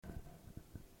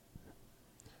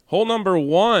Hole number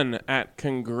 1 at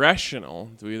Congressional.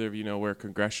 Do either of you know where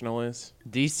Congressional is?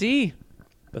 DC.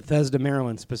 Bethesda,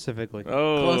 Maryland, specifically.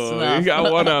 Oh, Close enough. you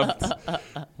got one up.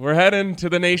 We're heading to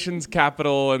the nation's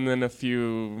capital and then a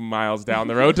few miles down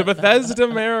the road to Bethesda,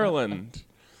 Maryland,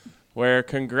 where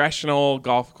Congressional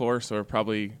Golf Course, or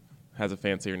probably has a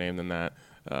fancier name than that,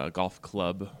 golf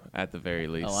club at the very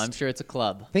least. Oh, I'm sure it's a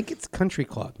club. I think it's Country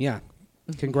Club. Yeah.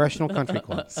 Congressional Country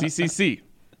Club. CCC.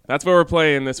 That's what we're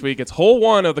playing this week. It's hole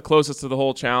 1 of the Closest to the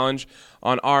Hole challenge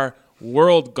on our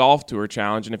World Golf Tour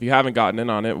challenge. And if you haven't gotten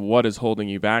in on it, what is holding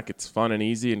you back? It's fun and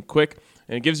easy and quick,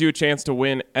 and it gives you a chance to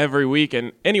win every week.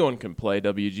 And anyone can play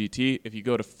WGT. If you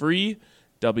go to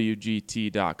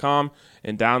freewgt.com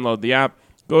and download the app,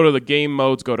 go to the game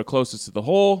modes, go to Closest to the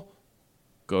Hole,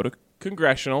 go to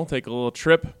Congressional, take a little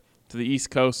trip to the East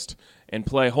Coast, and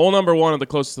play hole number 1 of the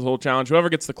Closest to the Hole challenge. Whoever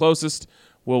gets the closest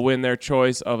will win their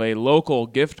choice of a local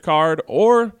gift card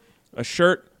or a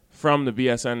shirt from the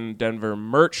BSN Denver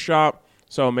merch shop.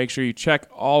 So make sure you check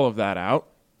all of that out.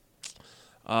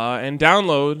 And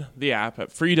download the app at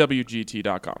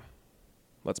freewgt.com.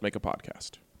 Let's make a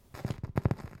podcast.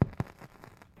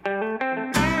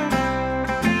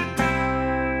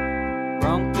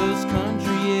 Broncos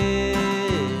country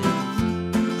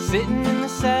is sitting in the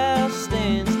south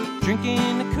stands,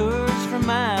 drinking the Coors from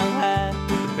Mile High.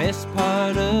 The best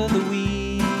part of the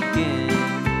weekend,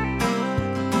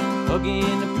 hugging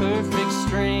a perfect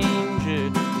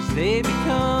stranger as they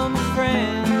become a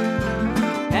friend,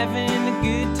 having a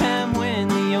good time when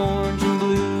the orange and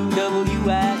blue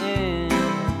WIN,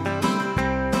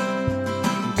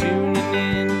 tuning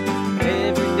in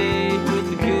every day with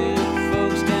the good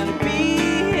folks down at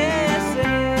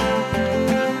BSN.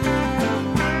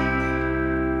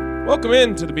 Welcome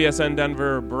in to the BSN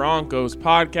Denver Broncos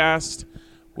podcast,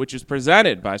 which is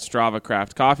presented by Strava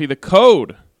Craft Coffee. The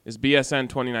code is BSN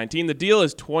 2019. The deal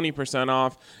is 20%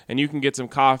 off, and you can get some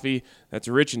coffee that's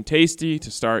rich and tasty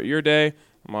to start your day.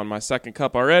 I'm on my second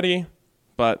cup already,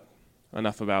 but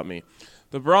enough about me.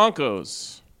 The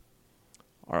Broncos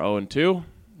are 0-2.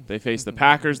 They face the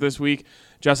Packers this week.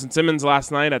 Justin Simmons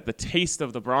last night at the Taste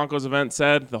of the Broncos event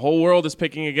said, the whole world is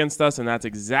picking against us, and that's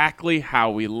exactly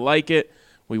how we like it.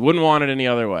 We wouldn't want it any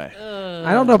other way.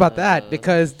 I don't know about that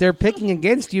because they're picking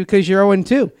against you because you're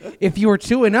 0-2. If you were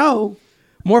 2-0,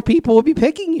 more people will be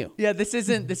picking you. Yeah, this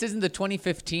isn't the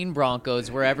 2015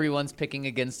 Broncos where everyone's picking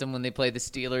against them when they play the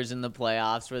Steelers in the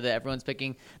playoffs, where everyone's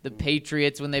picking the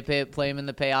Patriots when they play them in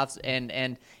the playoffs,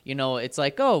 and you know it's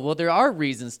like, oh well, there are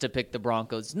reasons to pick the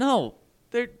Broncos. No,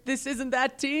 this isn't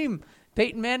that team.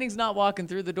 Peyton Manning's not walking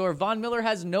through the door. Von Miller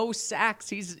has no sacks.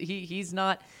 He's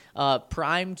not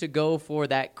primed to go for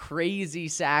that crazy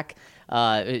sack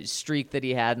streak that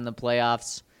he had in the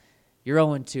playoffs. You're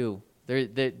 0-2.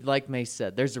 Like Mace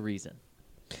said, there's a reason.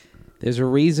 There's a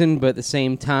reason, but at the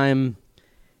same time,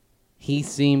 he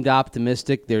seemed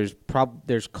optimistic. There's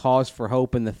cause for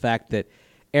hope in the fact that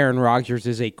Aaron Rodgers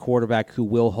is a quarterback who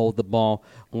will hold the ball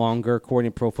longer.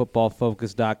 According to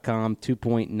ProFootballFocus.com,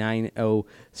 2.90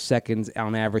 seconds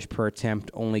on average per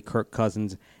attempt. Only Kirk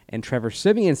Cousins and Trevor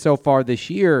Siemian so far this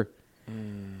year,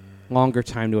 longer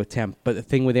time to attempt. But the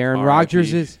thing with Aaron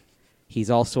Rodgers is he's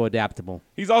also adaptable.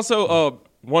 He's also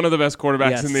one of the best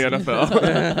quarterbacks in the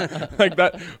NFL. Like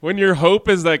that, when your hope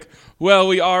is like, well,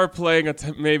 we are playing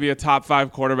maybe a top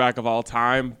 5 quarterback of all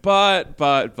time, but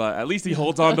at least he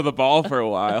holds on to the ball for a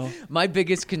while. My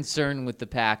biggest concern with the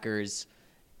Packers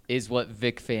is what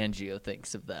Vic Fangio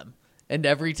thinks of them. And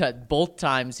every time, both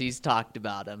times he's talked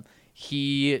about him,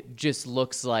 he just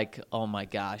looks like, oh my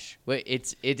gosh,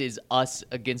 it is us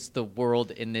against the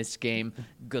world in this game.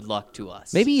 Good luck to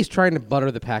us. Maybe he's trying to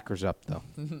butter the Packers up, though.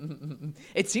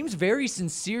 It seems very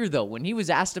sincere, though. When he was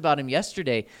asked about him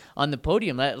yesterday on the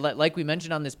podium, like we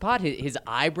mentioned on this pod, his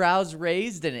eyebrows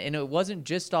raised, and it wasn't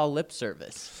just all lip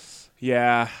service.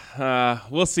 Yeah,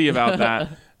 we'll see about that.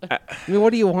 I mean,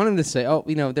 what do you want him to say? Oh,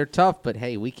 they're tough, but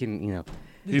hey, we can,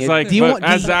 He's like,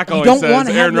 as Zach always says,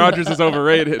 Aaron Rodgers is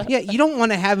overrated. Yeah, you don't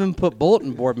want to have him put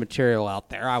bulletin board material out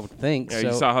there, I would think. Yeah,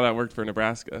 you saw how that worked for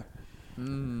Nebraska.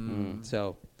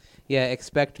 So, yeah,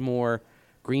 expect more.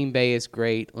 Green Bay is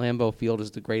great. Lambeau Field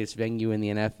is the greatest venue in the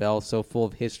NFL, so full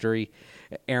of history.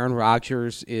 Aaron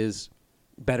Rodgers is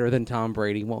better than Tom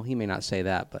Brady. Well, he may not say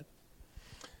that, but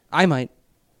I might.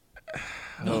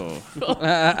 Oh.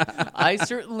 I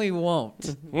certainly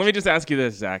won't. Let me just ask you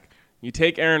this, Zach. You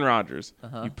take Aaron Rodgers,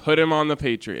 you put him on the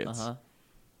Patriots.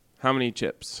 How many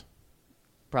chips?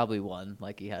 Probably one,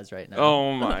 like he has right now.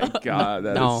 Oh, my God.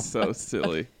 That is so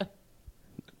silly.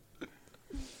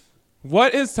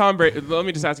 What is Tom Brady? Let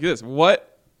me just ask you this.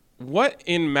 What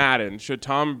in Madden should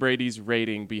Tom Brady's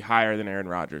rating be higher than Aaron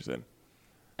Rodgers in?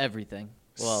 Everything.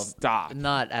 Well, Stop.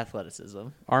 not athleticism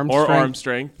Arm Or strength. arm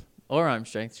strength. or arm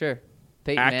strength. Sure.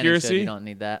 Peyton Manning Accuracy? said you don't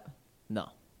need that. No.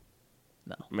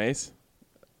 Mace?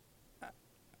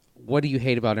 What do you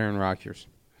hate about Aaron Rodgers?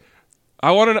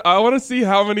 I want to see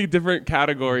how many different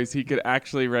categories he could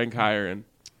actually rank higher in.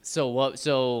 So what?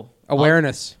 So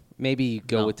Awareness. Maybe you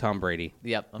go No. with Tom Brady.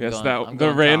 Yep. I'm Yes, going, I'm the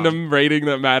going random Tom. rating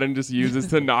that Madden just uses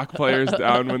to knock players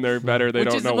down when they're better. They Which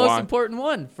don't is know the most why. important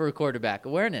one for a quarterback?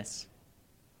 Awareness.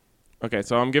 Okay,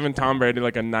 so I'm giving Tom Brady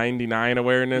like a 99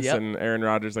 awareness Yep. and Aaron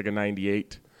Rodgers like a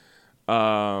 98.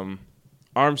 Arm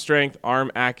strength,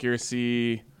 arm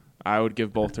accuracy, I would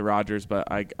give both to Rodgers, but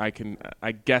I can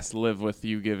guess live with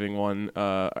you giving one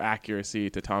accuracy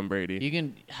to Tom Brady. You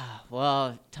can.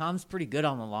 Well, Tom's pretty good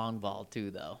on the long ball too,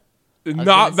 though. was Not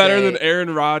gonna better say- than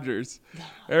Aaron Rodgers.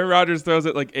 Aaron Rodgers throws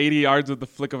it like 80 yards with the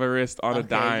flick of a wrist on a Okay,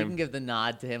 dime. you can give the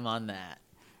nod to him on that.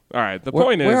 All right, the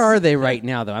point is, Where are they right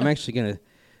now, though? I'm actually gonna.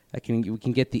 We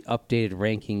can get the updated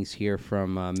rankings here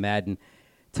from Madden.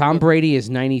 Tom Brady is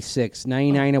 96,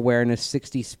 99 awareness,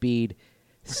 60 speed,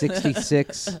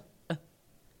 66.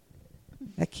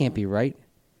 That can't be right.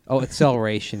 Oh,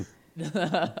 acceleration.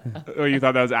 Oh, you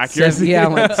thought that was accuracy? Yeah,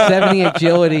 I'm like 70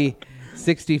 agility,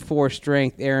 64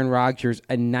 strength. Aaron Rodgers,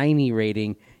 a 90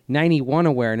 rating, 91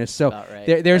 awareness. So About right.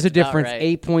 there's a That's about difference. right.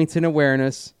 8 points in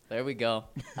awareness. There we go.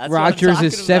 That's Rodgers what I'm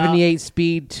is talking 78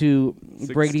 speed to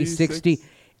Brady 66. 60,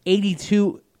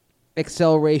 82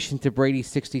 acceleration to Brady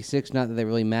 66. Not that that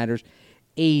really matters.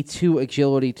 82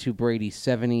 agility to Brady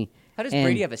 70. about. How does And-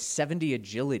 Brady have a 70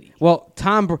 agility? Well,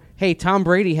 Tom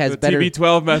Brady has The better.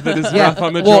 TB12 method is Yeah. rough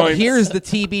on the Well, joints. here's the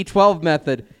TB12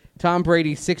 method. Tom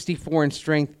Brady 64 in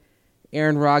strength.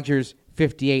 Aaron Rodgers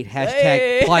 58.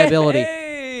 Hashtag pliability.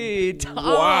 Hey, Tom,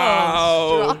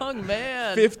 Wow. strong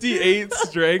man. 58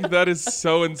 strength. That is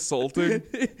so insulting.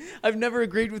 I've never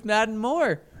agreed with Madden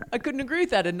more. I couldn't agree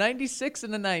with that. A 96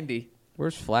 and a 90.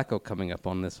 Where's Flacco coming up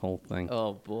on this whole thing?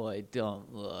 Oh boy,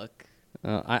 don't look.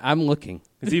 I'm looking.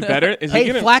 Is he better? Is Hey,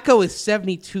 he gonna? Flacco is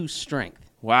 72 strength,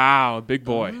 Wow, big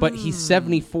boy. but he's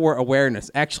 74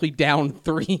 awareness, actually down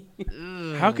 3.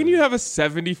 How can you have a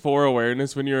 74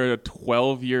 awareness when you're a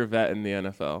 12-year vet in the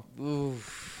NFL?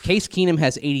 Case Keenum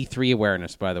has 83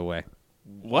 awareness, by the way.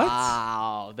 What?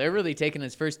 Wow, they're really taking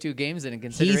his first two games into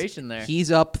consideration there.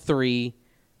 He's up 3.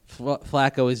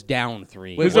 Flacco is down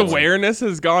 3. His awareness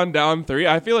has gone down 3.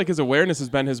 I feel like his awareness has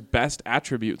been his best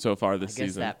attribute so far I this guess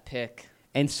season. that pick.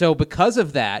 And so because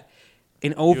of that,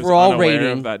 in He was overall unaware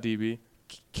rating, of that DB.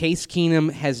 Case Keenum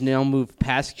has now moved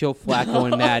past Joe Flacco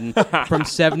in Madden from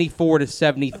 74 to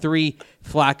 73.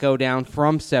 Flacco down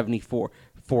from 74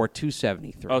 to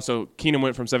 73. Oh, so Keenum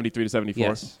went from 73 to 74.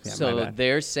 Yes. Yeah, my So bad.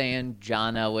 they're saying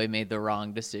John Elway made the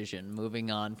wrong decision,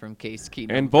 moving on from Case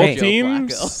Keenum. And to both Joe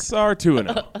teams Flacco. are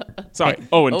 2-0. Sorry,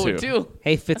 0-2. 0-2.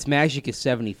 Hey, Fitzmagic is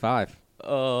 75.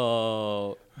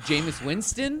 Oh, Jameis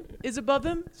Winston is above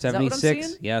him? Is that what I'm 76?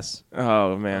 seeing? Yes.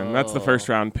 Oh, man. That's the Oh. first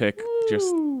round pick.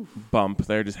 Just bump.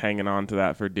 They're just hanging on to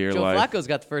that for dear Joe life. Flacco's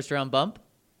got the first round bump.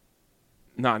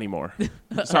 Not anymore.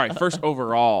 Sorry, first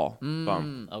overall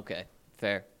bump. Okay,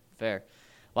 fair.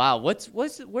 Wow, where's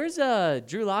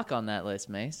Drew Lock on that list,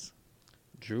 Mace?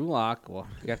 Drew Lock. Well,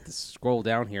 you have to scroll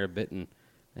down here a bit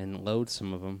and load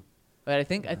some of them. But I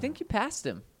think you passed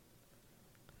him.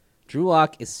 Drew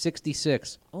Lock is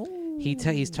 66. Oh,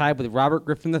 He's tied with Robert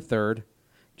Griffin III,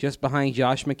 just behind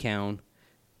Josh McCown.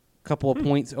 Couple of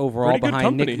points overall Pretty good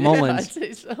behind Nick company. I'd Mullins.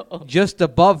 say so. Just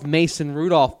above Mason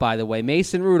Rudolph, by the way.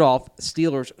 Mason Rudolph,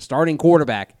 Steelers starting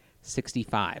quarterback,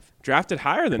 65. Drafted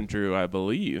higher than Drew, I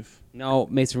believe. No,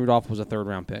 Mason Rudolph was a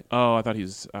third-round pick. Oh, I thought he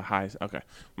was a high. Okay,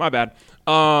 my bad.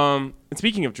 And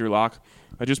speaking of Drew Lock,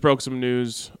 I just broke some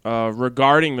news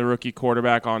regarding the rookie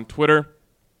quarterback on Twitter,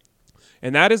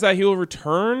 and that is that he will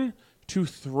return to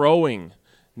throwing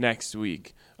next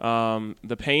week.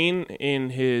 The pain in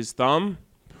his thumb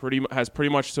has pretty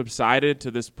much subsided to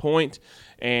this point,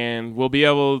 and will be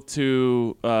able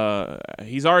to.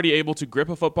 He's already able to grip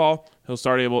a football. He'll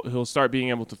start being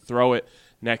able to throw it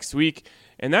next week.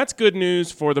 And that's good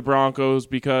news for the Broncos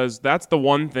because that's the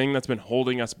one thing that's been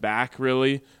holding us back,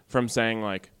 really, from saying,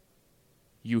 like,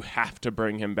 you have to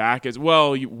bring him back. As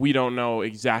well, we don't know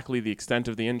exactly the extent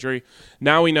of the injury.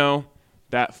 Now we know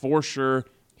that for sure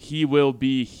he will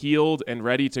be healed and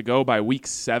ready to go by week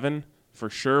 7 for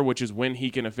sure, which is when he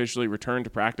can officially return to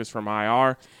practice from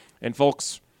IR. And,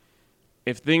 folks,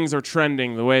 if things are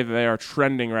trending the way that they are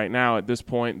trending right now at this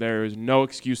point, there is no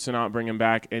excuse to not bring him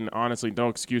back, and honestly, no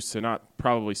excuse to not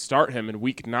probably start him in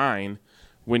week 9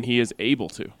 when he is able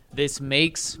to. This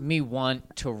makes me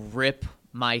want to rip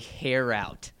my hair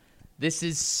out. This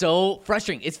is so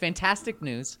frustrating. It's fantastic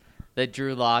news that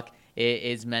Drew Lock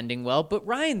is mending well. But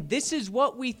Ryan, this is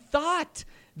what we thought.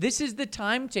 This is the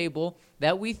timetable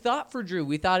that we thought for Drew.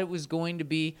 We thought it was going to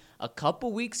be a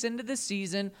couple weeks into the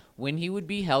season when he would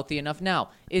be healthy enough.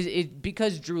 Now, is it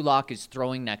because Drew Lock is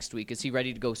throwing next week? Is he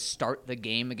ready to go start the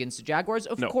game against the Jaguars?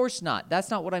 Of course not. That's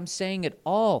not what I'm saying at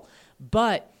all.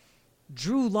 But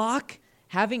Drew Lock,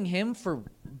 having him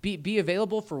be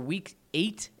available for week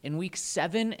 8 and week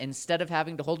 7 instead of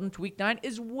having to hold him to week 9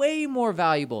 is way more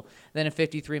valuable than a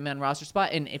 53-man roster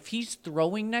spot. And if he's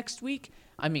throwing next week,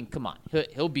 I mean, come on.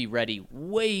 He'll be ready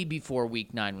way before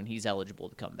week 9 when he's eligible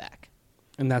to come back.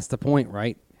 And that's the point,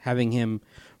 right? Having him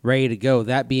ready to go.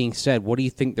 That being said, what do you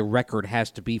think the record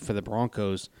has to be for the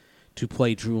Broncos to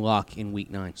play Drew Lock in week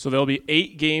 9? So there'll be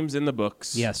 8 games in the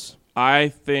books. Yes. I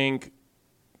think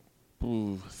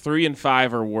 3 and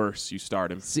 5 or worse, you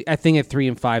start him. See, I think at 3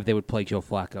 and 5 they would play Joe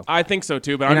Flacco. I think so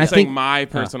too, but And I'm I just saying think- my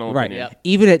personal right. opinion. Yep.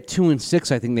 Even at 2 and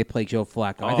 6, I think they play Joe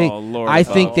Flacco. I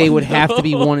think they would have to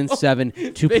be 1 and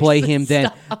 7 to play him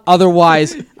then.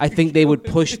 Otherwise, I think they would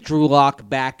push Drew Lock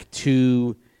back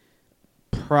to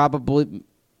probably,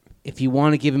 if you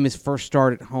want to give him his first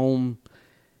start at home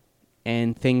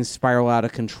and things spiral out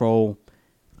of control,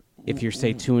 if you're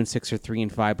say 2 and 6 or 3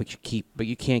 and 5, but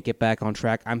you can't get back on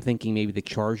track. I'm thinking maybe the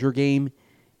Charger game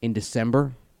in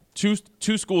December. Two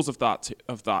schools of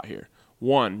thought here.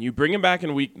 One, you bring him back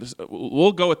in week.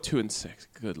 We'll go with 2 and 6.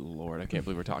 Good Lord, I can't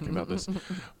believe we're talking about this.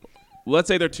 Let's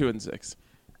say they're 2 and 6.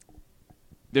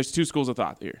 There's 2 schools of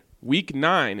thought here. Week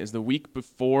 9 is the week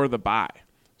before the bye,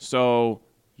 so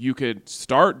you could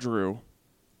start Drew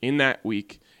in that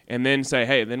week and then say,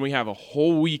 hey, then we have a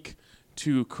whole week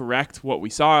to correct what we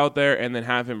saw out there and then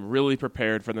have him really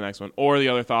prepared for the next one. Or the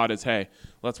other thought is, hey,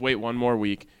 let's wait one more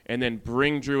week and then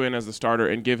bring Drew in as the starter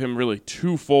and give him really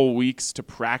 2 full weeks to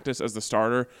practice as the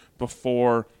starter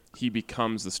before he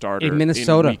becomes the starter In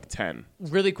Minnesota. in week 10.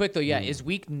 Really quick, though, is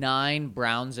week 9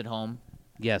 Browns at home?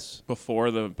 Yes.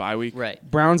 Before the bye week? Right.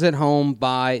 Browns at home,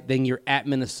 then you're at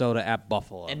Minnesota, at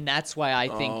Buffalo. And that's why I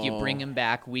think you bring him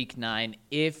back week 9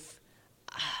 if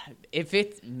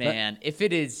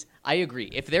it is, I agree.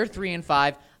 If they're 3 and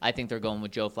 5, I think they're going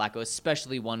with Joe Flacco,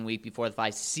 especially 1 week before the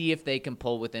 5. See if they can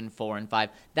pull within 4 and 5.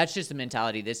 That's just the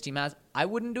mentality this team has. I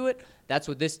wouldn't do it. That's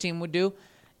what this team would do.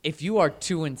 If you are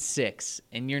 2 and 6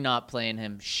 and you're not playing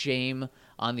him, shame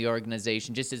on the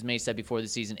organization. Just as May said before the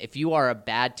season, if you are a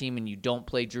bad team and you don't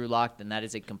play Drew Lock, then that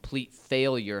is a complete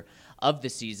failure of the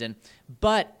season.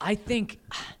 But I think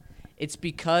it's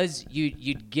because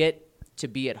you'd get to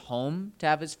be at home to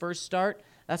have his first start.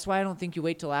 That's why I don't think you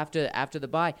wait till after the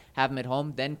bye. Have him at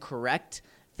home, then correct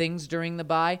things during the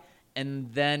bye,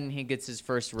 and then he gets his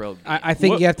first road game. I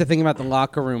think you have to think about the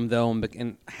locker room though,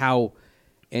 and how,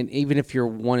 and even if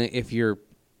you're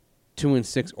 2 and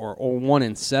 6 or 1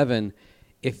 and 7,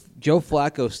 if Joe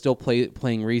Flacco's still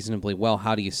playing reasonably well,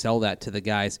 how do you sell that to the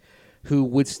guys who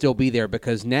would still be there?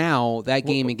 Because now that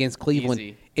game against Cleveland,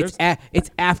 easy. it's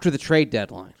after the trade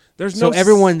deadline. There's so no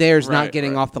everyone there is right, not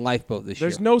getting right. off the lifeboat this year.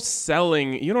 There's no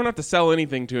selling. You don't have to sell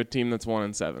anything to a team that's 1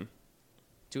 and 7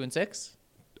 2 and 6?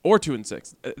 or 2 and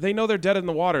 6. They know they're dead in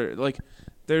the water. Like,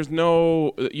 there's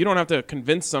no. You don't have to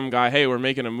convince some guy, hey, we're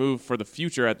making a move for the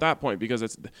future at that point,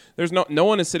 because there's no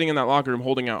one is sitting in that locker room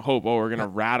holding out hope. Oh, we're gonna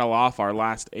rattle off our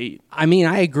last 8. I mean,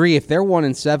 I agree. If they're 1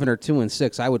 and 7 or 2 and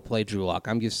 6, I would play Drew Lock.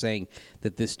 I'm just saying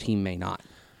that this team may not.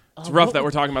 It's rough that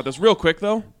we're talking about this. Real quick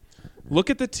though, look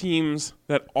at the teams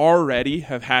that already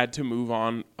have had to move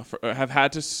on, have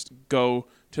had to go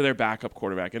to their backup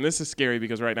quarterback. And this is scary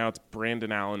because right now it's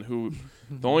Brandon Allen, who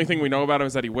the only thing we know about him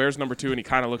is that he wears number 2 and he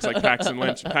kind of looks like Paxton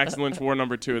Lynch. Paxton Lynch wore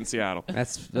number 2 in Seattle.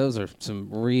 Those are some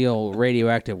real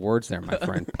radioactive words there, my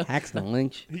friend. Paxton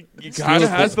Lynch. He kind of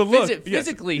has the look.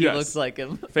 Physically, Yes. he looks like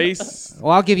him. Face.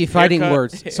 Well, I'll give you fighting Haircut.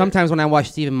 words. Sometimes when I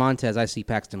watch Steven Montez, I see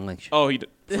Paxton Lynch. Oh, he did,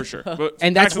 for sure. But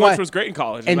And that's Paxton why- Lynch was great in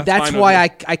college. And that's fine why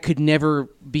with me. I could never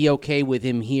be okay with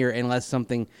him here unless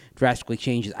something drastically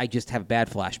changes. I just have bad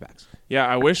flashbacks. Yeah,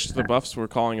 I wish the Buffs were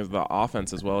calling it the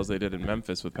offense as well as they did in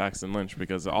Memphis with Paxton Lynch,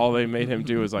 because all they made him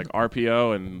do is like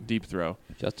RPO and deep throw.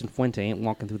 Justin Fuente ain't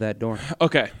walking through that door.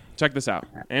 Okay, check this out.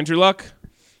 Andrew Luck,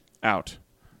 out.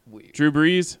 Weird. Drew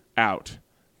Brees, out.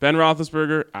 Ben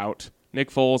Roethlisberger, out. Nick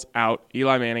Foles, out.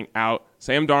 Eli Manning, out.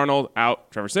 Sam Darnold,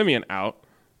 out. Trevor Siemian, out.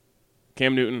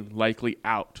 Cam Newton, likely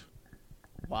out.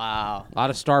 Wow. A lot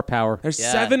of star power. There's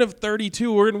Yeah. 7 of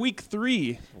 32. We're in week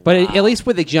 3. But at least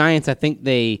with the Giants, I think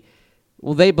they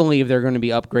believe they're going to be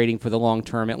upgrading for the long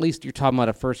term. At least you're talking about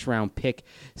a first-round pick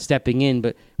stepping in.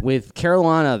 But with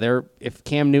Carolina, if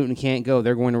Cam Newton can't go,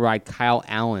 they're going to ride Kyle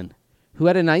Allen, who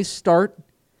had a nice start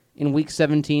in Week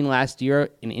 17 last year,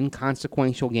 an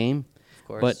inconsequential game. Of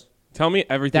course. But Tell me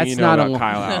everything That's you know not about a-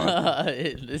 Kyle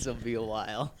Allen. This will be a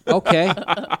while. Okay.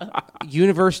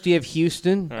 University of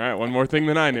Houston. All right, one more thing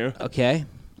than I knew. Okay.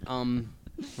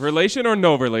 Relation or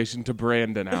no relation to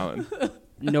Brandon Allen?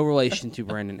 No relation to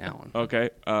Brandon Allen. Okay.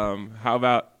 How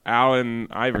about Allen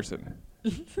Iverson?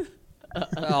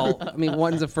 Well, I mean,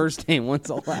 one's a first name, one's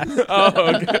a last.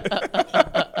 Oh, okay.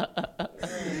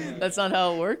 That's not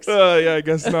how it works. Yeah, I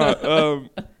guess not.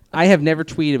 I have never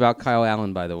tweeted about Kyle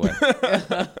Allen, by the way.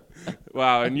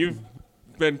 Wow, and you've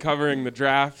been covering the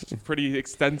draft pretty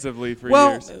extensively for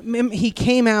Well, years. he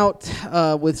came out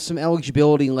with some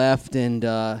eligibility left, and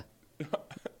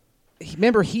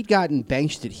remember, he'd gotten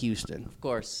benched at Houston. Of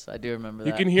course, I do remember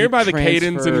You that. can hear by the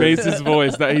cadence in transferred. Mace's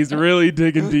voice that he's really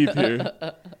digging deep here.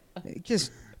 It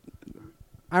just,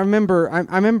 I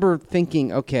remember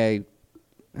thinking, okay,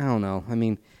 I don't know. I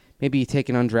mean, maybe you take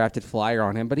an undrafted flyer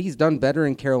on him, but he's done better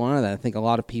in Carolina than I think a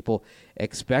lot of people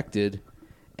expected,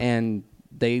 and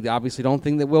they obviously don't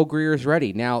think that Will Grier is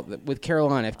ready. Now, with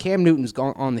Carolina, if Cam Newton's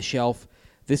gone on the shelf,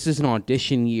 this is an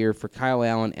audition year for Kyle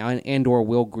Allen and or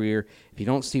Will Grier. If you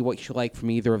don't see what you like from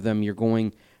either of them, you're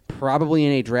going probably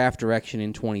in a draft direction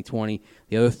in 2020.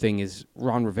 The other thing is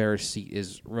Ron Rivera's seat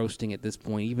is roasting at this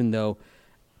point, even though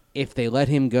if they let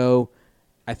him go,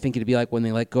 I think it'd be like when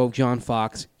they let go of John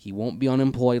Fox. He won't be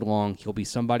unemployed long. He'll be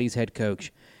somebody's head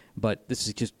coach. But this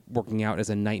is just working out as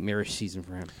a nightmarish season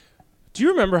for him. Do you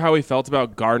remember how we felt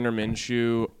about Gardner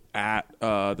Minshew at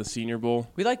the Senior Bowl?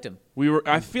 We liked him.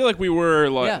 I feel like we were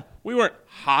Yeah. we weren't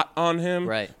hot on him,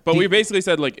 Right. But we basically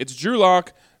said like it's Drew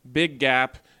Lock, big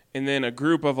gap, and then a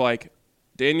group of like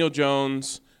Daniel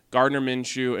Jones, Gardner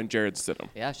Minshew, and Jared Stidham.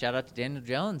 Yeah, shout out to Daniel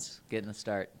Jones getting the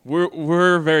start.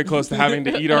 We're very close to having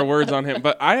to eat our words on him,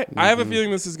 but I have a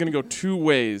feeling this is going to go two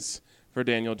ways for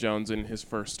Daniel Jones in his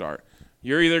first start.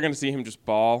 You're either going to see him just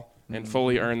ball and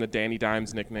fully earn the Danny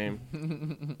Dimes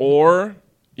nickname, or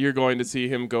you're going to see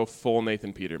him go full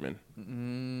Nathan Peterman.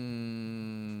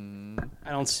 I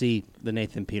don't see the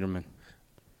Nathan Peterman.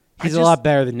 He's a just- lot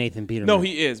better than Nathan Peterman. No,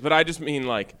 he is, but I just mean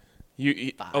like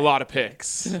a lot of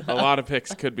picks. A lot of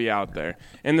picks could be out there,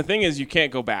 and the thing is, you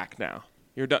can't go back now.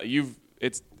 You're done.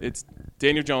 It's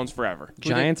Daniel Jones forever.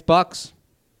 Giants, Bucks.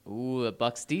 Ooh, the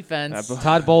Bucks defense.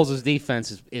 Todd Bowles'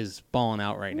 defense is balling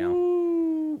out right now.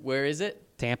 Where is it?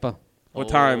 Tampa. What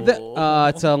time?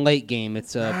 It's a late game.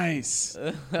 It's a Nice.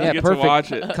 yeah, You get perfect. to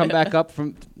watch it. Come back up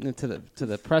to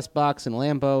the press box in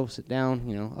Lambeau. Sit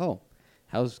down.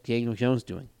 How's Daniel Jones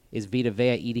doing? Is Vita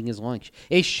Vea eating his lunch?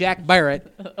 Is Shaq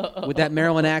Barrett with that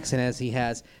Maryland accent as he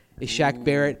has? Is Shaq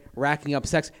Barrett racking up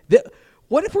sacks?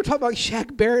 What if we're talking about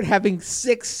Shaq Barrett having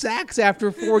 6 sacks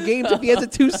after 4 games? If he has a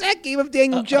 2-sack game of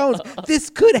Daniel Jones, this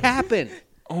could happen.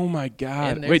 Oh my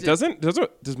God! And Wait, there's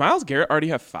does Myles Garrett already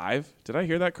have 5? Did I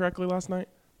hear that correctly last night?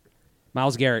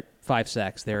 Myles Garrett, 5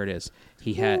 sacks. There it is.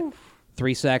 He had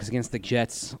 3 sacks against the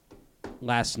Jets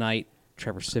last night.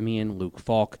 Trevor Siemian, Luke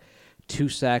Falk, 2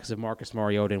 sacks of Marcus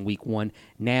Mariota in week 1.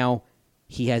 Now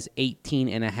he has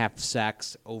 18.5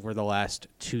 sacks over the last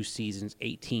 2 seasons,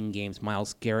 18 games.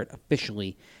 Myles Garrett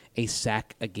officially a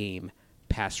sack a game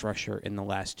pass rusher in the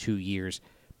last 2 years,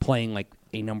 playing like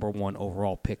a number 1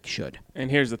 overall pick should.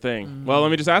 And here's the thing. Well,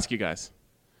 let me just ask you guys: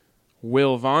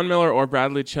 will Von Miller or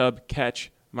Bradley Chubb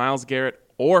catch Myles Garrett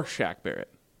or Shaq Barrett?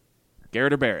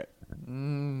 Garrett or Barrett?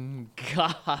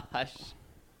 Gosh.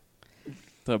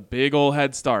 It's a big old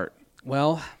head start.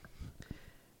 Well,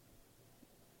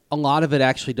 a lot of it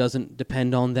actually doesn't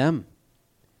depend on them.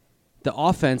 The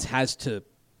offense has to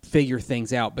figure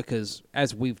things out because,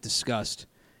 as we've discussed,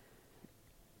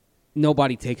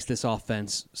 nobody takes this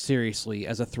offense seriously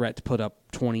as a threat to put up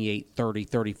 28, 30,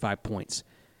 35 points.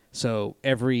 So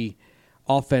every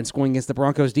offense going against the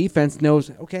Broncos defense knows,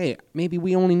 okay, maybe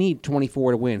we only need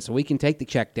 24 to win, so we can take the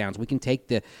checkdowns. We can take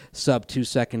the sub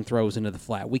 2-second throws into the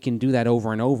flat. We can do that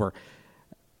over and over.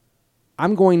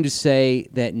 I'm going to say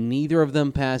that neither of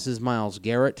them passes Myles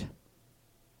Garrett.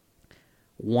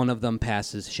 One of them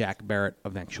passes Shaq Barrett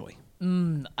eventually.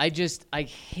 I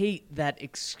hate that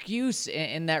excuse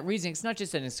and that reasoning. It's not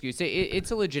just an excuse.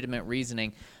 It's a legitimate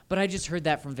reasoning. But I just heard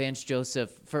that from Vance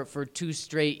Joseph for 2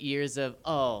 straight years of,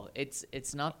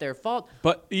 it's not their fault.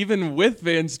 But even with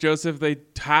Vance Joseph, they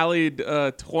tallied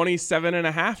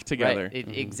 27.5 together. Right,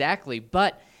 exactly.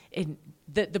 But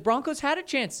the Broncos had a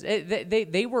chance.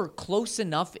 They were close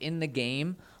enough in the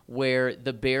game where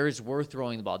the Bears were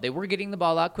throwing the ball. They were getting the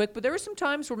ball out quick, but there were some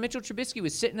times where Mitchell Trubisky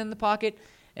was sitting in the pocket,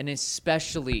 and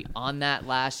especially on that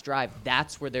last drive,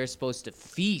 that's where they're supposed to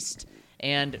feast.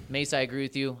 And, Mace, I agree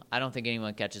with you. I don't think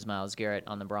anyone catches Myles Garrett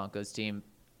on the Broncos team.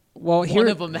 Well, One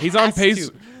of them He's has on pace.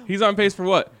 to. He's on pace for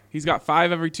what? He's got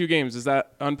 5 every 2 games. Is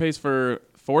that on pace for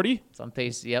 40? It's on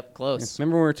pace. Yep, close.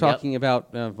 Remember when we were talking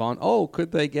about Vaughn? Oh,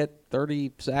 could they get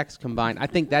 30 sacks combined? I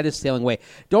think that is sailing away.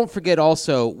 Don't forget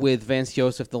also with Vance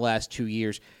Joseph the last 2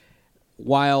 years,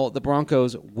 while the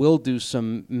Broncos will do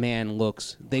some man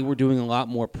looks, they were doing a lot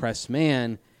more press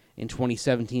man in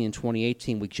 2017 and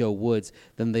 2018 with Joe Woods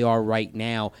than they are right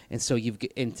now. And so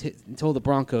until the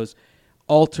Broncos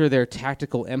alter their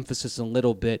tactical emphasis a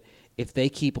little bit, if they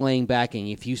keep laying back and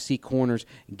if you see corners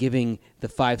giving the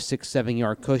 5, 6, 7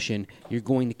 yard cushion, you're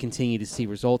going to continue to see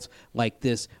results like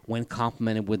this when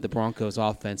complemented with the Broncos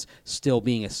offense still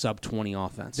being a sub-20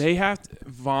 offense. They have to,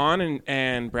 Vaughn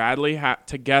and Bradley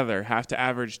together have to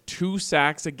average 2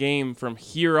 sacks a game from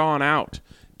here on out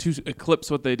to eclipse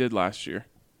what they did last year.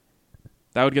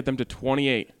 That would get them to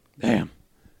 28. Damn.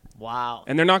 Wow.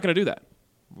 And they're not going to do that.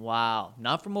 Wow.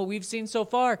 Not from what we've seen so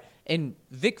far. And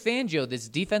Vic Fangio, this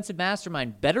defensive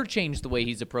mastermind, better change the way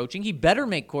he's approaching. He better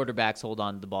make quarterbacks hold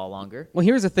on to the ball longer. Well,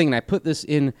 here's the thing, and I put this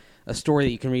in a story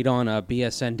that you can read on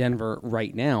BSN Denver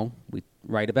right now. We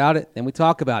write about it, then we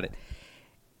talk about it.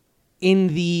 In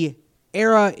the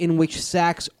era in which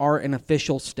sacks are an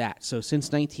official stat, so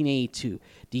since 1982,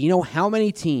 do you know how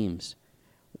many teams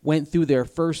went through their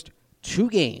first 2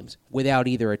 games without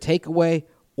either a takeaway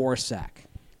or a sack?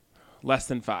 Less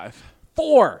than 5.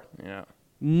 4. Yeah.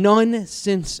 None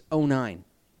since 2009.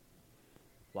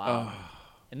 Wow.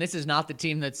 And this is not the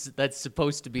team that's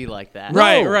supposed to be like that.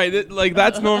 Right, right. Like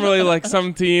that's normally like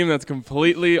some team that's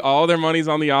completely all their money's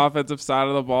on the offensive side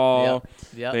of the ball.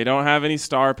 Yep. They don't have any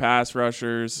star pass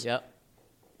rushers. Yep.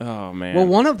 Oh man. Well,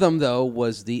 one of them though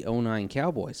was the 2009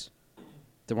 Cowboys.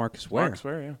 DeMarcus Ware. Marcus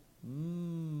Ware, yeah.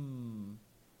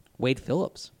 Wade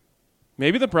Phillips.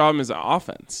 Maybe the problem is the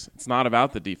offense. It's not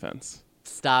about the defense.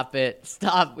 Stop it.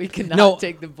 Stop. We cannot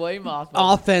take the blame off.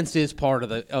 Offense is part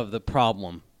of the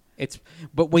problem.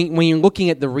 But when you're looking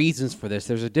at the reasons for this,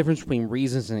 there's a difference between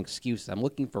reasons and excuses. I'm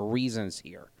looking for reasons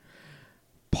here.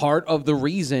 Part of the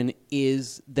reason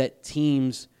is that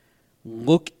teams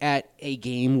look at a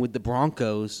game with the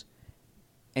Broncos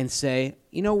and say,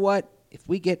 you know what? If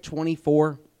we get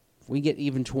 24, if we get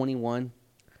even 21,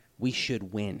 we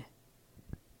should win.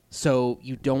 So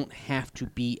you don't have to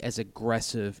be as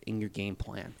aggressive in your game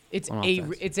plan. It's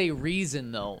a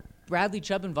reason though. Bradley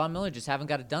Chubb and Von Miller just haven't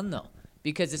got it done though,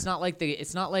 because it's not like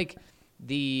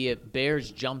the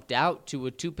Bears jumped out to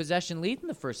a 2-possession lead in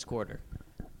the first quarter.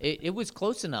 It was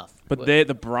close enough. But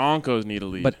the Broncos need a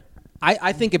lead. But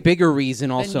I think a bigger reason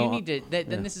also. Then you need to.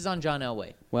 Then this is on John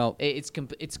Elway. Well, it's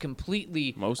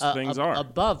completely most things are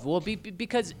above. Well,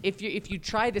 because if you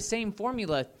try the same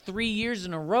formula 3 years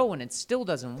in a row and it still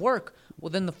doesn't work,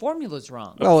 well then the formula's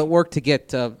wrong. Well, it worked to get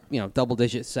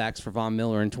double-digit sacks for Von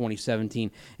Miller in 2017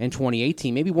 and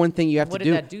 2018. Maybe one thing you have to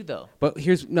do. What did that do though? But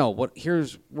here's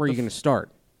where you're going to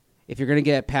start. If you're going to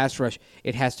get pass rush,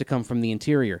 it has to come from the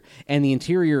interior, and the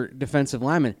interior defensive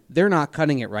linemen, they're not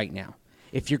cutting it right now.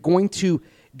 If you're going to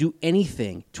do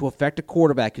anything to affect a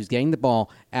quarterback who's getting the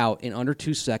ball out in under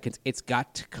 2 seconds, it's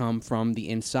got to come from the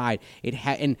inside.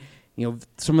 And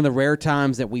some of the rare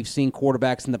times that we've seen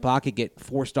quarterbacks in the pocket get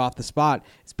forced off the spot,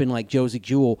 it's been like Josie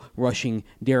Jewell rushing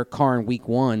Derek Carr in week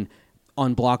 1,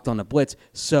 unblocked on a blitz.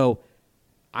 So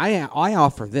I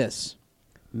offer this.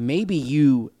 Maybe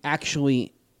you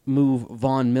actually move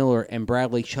Von Miller and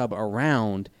Bradley Chubb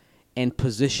around and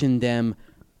position them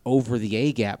over the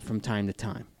A-gap from time to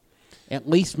time. At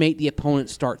least make the opponent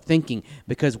start thinking,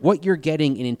 because what you're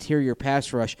getting in interior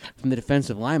pass rush from the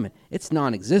defensive lineman, it's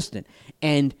non-existent.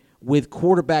 And with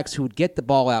quarterbacks who would get the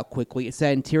ball out quickly, it's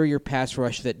that interior pass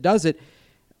rush that does it.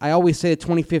 I always say the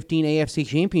 2015 AFC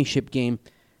Championship game,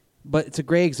 but it's a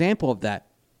great example of that.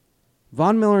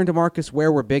 Von Miller and DeMarcus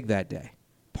Ware were big that day.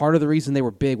 Part of the reason they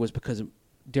were big was because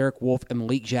Derek Wolfe and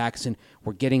Malik Jackson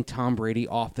were getting Tom Brady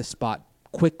off the spot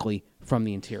quickly from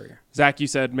the interior. Zach, you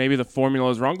said maybe the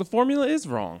formula is wrong. The formula is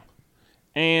wrong.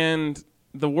 And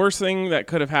the worst thing that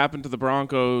could have happened to the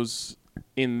Broncos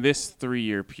in this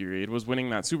 3-year period was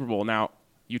winning that Super Bowl. Now,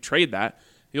 you trade that.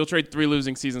 You'll trade 3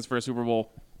 losing seasons for a Super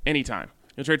Bowl anytime.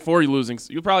 You'll trade 4 losing.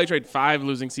 You'll probably trade 5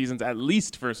 losing seasons at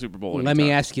least for a Super Bowl anytime. Let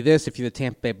me ask you this. If you're the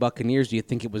Tampa Bay Buccaneers, do you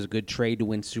think it was a good trade to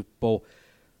win Super Bowl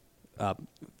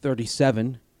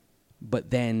 37,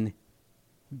 but then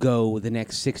go the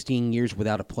next 16 years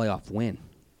without a playoff win?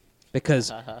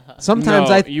 Because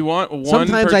sometimes you want one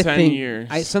per 10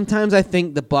 years. Sometimes I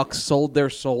think the Bucs sold their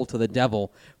soul to the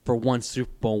devil for one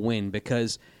Super Bowl win,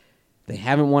 because they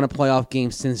haven't won a playoff game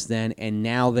since then, and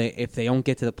now if they don't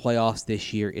get to the playoffs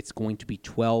this year, it's going to be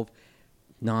 12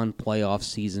 non-playoff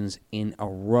seasons in a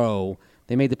row.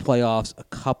 They made the playoffs a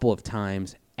couple of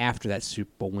times after that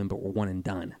Super Bowl win, but were one and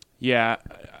done. Yeah,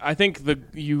 I think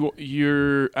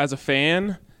you're as a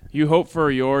fan, you hope for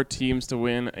your teams to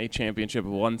win a championship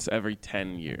once every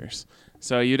 10 years.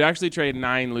 So you'd actually trade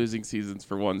 9 losing seasons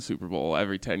for one Super Bowl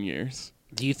every 10 years.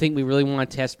 Do you think we really want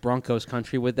to test Broncos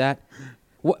country with that?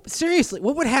 Seriously,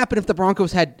 what would happen if the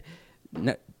Broncos had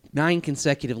 9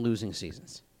 consecutive losing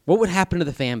seasons? What would happen to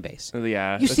the fan base?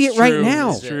 Yeah, you see it right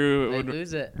now. It's true. They'd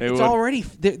lose it. It's already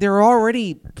they're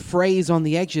already frays on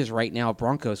the edges right now,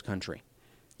 Broncos country.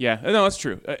 Yeah, no, it's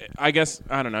true. I guess,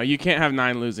 I don't know. You can't have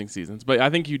 9 losing seasons, but I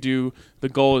think you do. The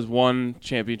goal is one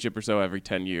championship or so every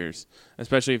 10 years,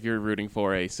 especially if you're rooting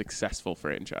for a successful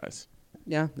franchise.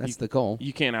 Yeah, that's the goal.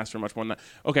 You can't ask for much more than that.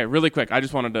 Okay, really quick. I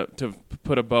just wanted to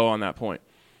put a bow on that point.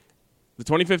 The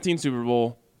 2015 Super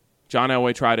Bowl, John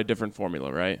Elway tried a different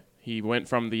formula, right? He went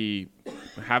from the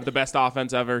have the best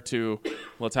offense ever to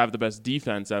let's have the best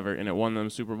defense ever, and it won them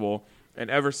Super Bowl. And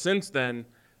ever since then,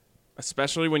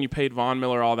 especially when you paid Von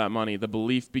Miller all that money, the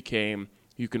belief became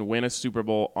you can win a Super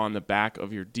Bowl on the back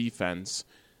of your defense,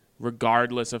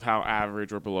 regardless of how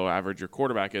average or below average your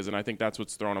quarterback is. And I think that's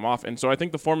what's thrown him off. And so I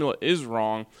think the formula is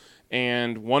wrong.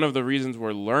 And one of the reasons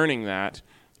we're learning that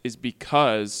is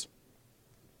because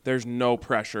there's no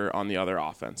pressure on the other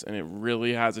offense. And it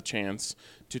really has a chance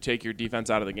to take your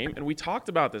defense out of the game. And we talked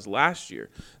about this last year.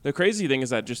 The crazy thing is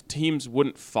that just teams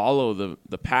wouldn't follow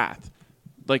the path.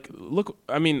 Like, look,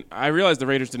 I mean, I realize the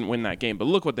Raiders didn't win that game, but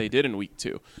look what they did in week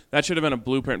 2. That should have been a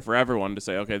blueprint for everyone to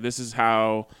say, okay, this is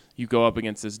how you go up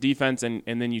against this defense, and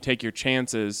then you take your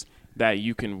chances that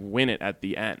you can win it at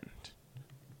the end.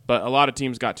 But a lot of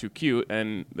teams got too cute,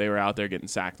 and they were out there getting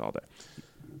sacked all day.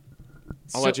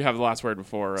 I'll let you have the last word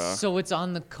before. So it's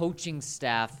on the coaching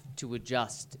staff to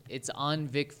adjust. It's on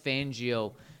Vic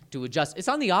Fangio to adjust. It's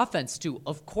on the offense, too.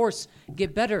 Of course,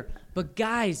 get better. But,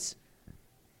 guys,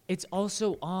 it's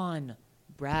also on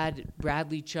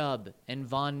Bradley Chubb and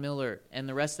Von Miller and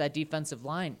the rest of that defensive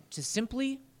line to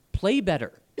simply play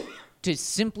better.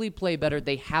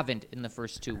 They haven't in the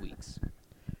first 2 weeks.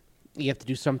 You have to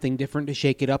do something different to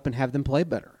shake it up and have them play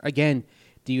better. Again,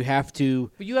 do you have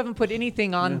to... But you haven't put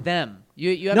anything on them.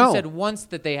 You haven't said once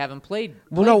that they haven't played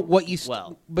well, no, what you...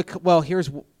 Well, here's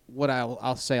what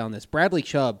I'll say on this. Bradley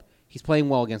Chubb, he's playing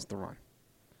well against the run.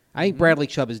 I think Bradley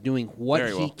Chubb is doing what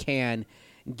he can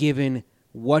given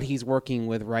what he's working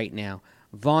with right now.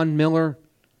 Von Miller,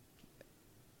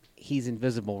 he's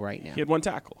invisible right now. He had 1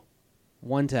 tackle.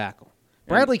 1 tackle.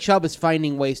 Bradley Chubb is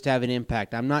finding ways to have an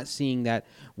impact. I'm not seeing that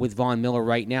with Von Miller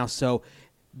right now. So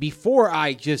before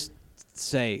I just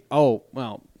say, oh,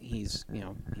 well, he's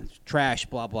trash,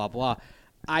 blah, blah, blah,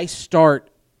 I start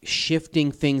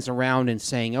shifting things around and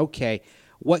saying, okay,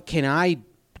 what can I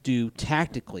do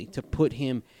tactically to put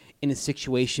him in a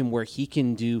situation where he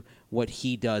can do what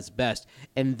he does best?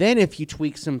 And then if you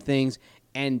tweak some things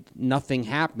and nothing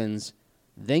happens,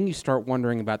 then you start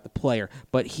wondering about the player.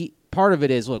 But part of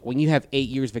it is, look, when you have 8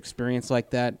 years of experience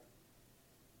like that,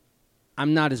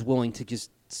 I'm not as willing to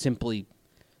just simply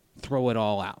throw it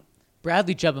all out.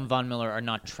 Bradley Chubb and Von Miller are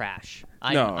not trash.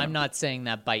 I'm not saying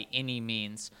that by any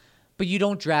means. But you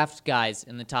don't draft guys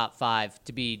in the top 5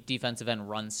 to be defensive end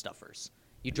run stuffers.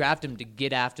 You draft them to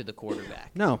get after the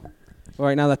quarterback. No. All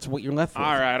right, now that's what you're left with.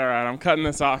 All right. I'm cutting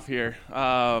this off here.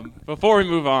 Before we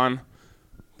move on,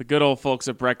 the good old folks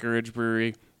at Breckenridge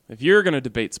Brewery, if you're going to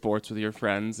debate sports with your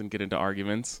friends and get into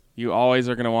arguments, you always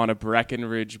are going to want a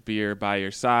Breckenridge beer by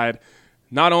your side.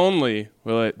 Not only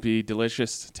will it be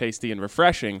delicious, tasty, and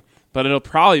refreshing, but it'll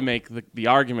probably make the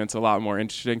arguments a lot more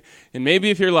interesting. And maybe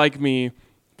if you're like me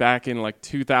back in like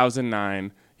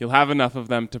 2009, you'll have enough of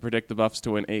them to predict the Buffs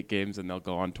to win 8 games, and they'll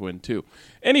go on to win 2.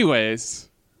 Anyways,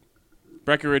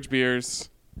 Breckenridge beers,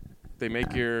 they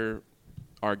make your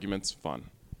arguments fun.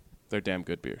 They're damn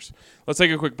good beers. Let's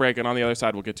take a quick break, and on the other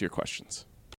side, we'll get to your questions.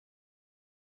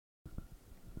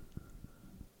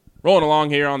 Rolling along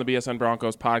here on the BSN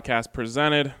Broncos podcast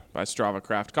presented by Strava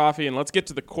Craft Coffee, and let's get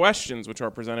to the questions which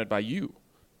are presented by you,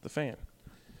 the fan.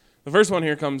 The first one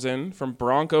here comes in from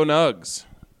Bronco Nugs.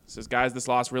 It says, guys, this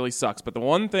loss really sucks, but the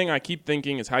one thing I keep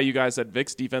thinking is how you guys said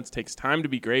Vic's defense takes time to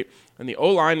be great, and the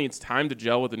O-line needs time to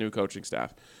gel with the new coaching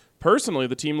staff. Personally,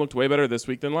 the team looked way better this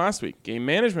week than last week. Game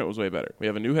management was way better. We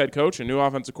have a new head coach, a new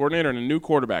offensive coordinator, and a new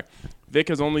quarterback. Vic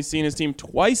has only seen his team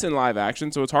twice in live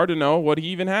action, so it's hard to know what he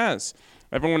even has.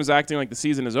 Everyone is acting like the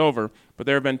season is over, but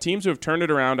there have been teams who have turned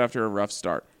it around after a rough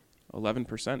start.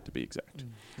 11% to be exact.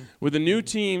 With a new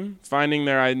team finding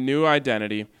their new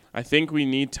identity, I think we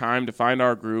need time to find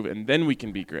our groove, and then we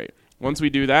can be great. Once we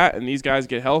do that and these guys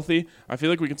get healthy, I feel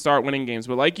like we can start winning games.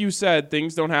 But like you said,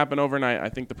 things don't happen overnight. I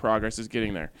think the progress is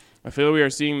getting there. I feel we are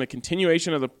seeing the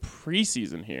continuation of the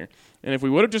preseason here. And if we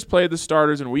would have just played the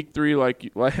starters in week 3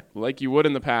 like you would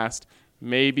in the past,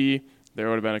 maybe there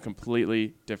would have been a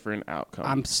completely different outcome.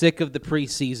 I'm sick of the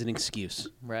preseason excuse.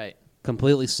 Right.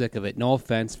 Completely sick of it. No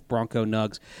offense, Bronco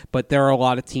Nugs, but there are a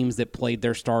lot of teams that played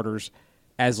their starters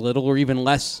as little or even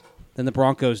less than the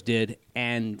Broncos did,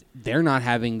 and they're not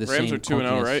having the Rams same. Rams are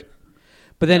 2-0, right?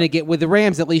 But then again, with the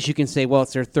Rams, at least you can say, well,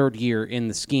 it's their third year in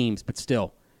the schemes, but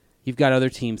still, you've got other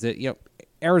teams that,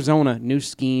 Arizona, new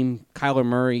scheme, Kyler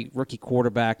Murray, rookie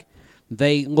quarterback,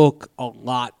 they look a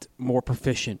lot more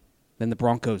proficient than the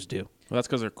Broncos do. Well, that's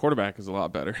because their quarterback is a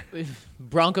lot better.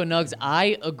 Bronco Nugs,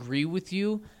 I agree with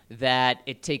you that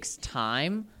it takes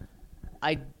time.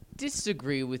 I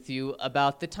disagree with you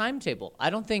about the timetable. I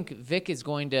don't think Vic is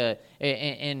going to,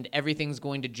 and everything's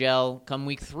going to gel come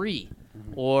week 3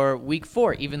 or week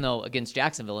 4, even though against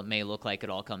Jacksonville it may look like it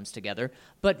all comes together.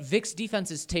 But Vic's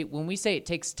defenses when we say it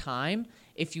takes time,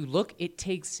 if you look, it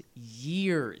takes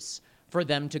years for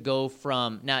them to go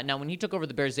from now when he took over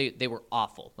the Bears, they were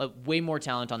awful. Way more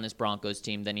talent on this Broncos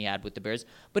team than he had with the Bears.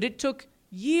 But it took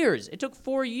years. It took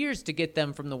 4 years to get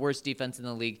them from the worst defense in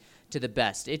the league to the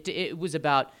best. It was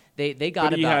about they got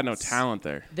but he about had no talent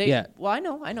there. Well,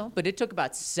 I know, but it took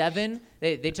about 7.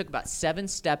 They took about 7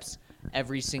 steps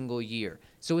every single year.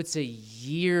 So it's a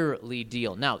yearly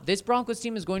deal. Now, this Broncos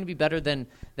team is going to be better than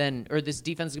or this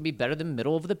defense is going to be better than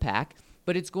middle of the pack,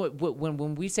 but it's going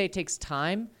when we say it takes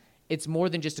time, it's more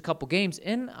than just a couple games,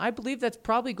 and I believe that's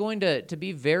probably going to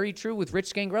be very true with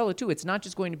Rich Scangarello, too. It's not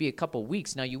just going to be a couple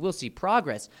weeks. Now, you will see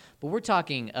progress, but we're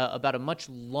talking about a much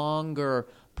longer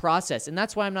process, and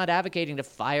that's why I'm not advocating to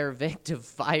fire Vic, to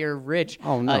fire Rich,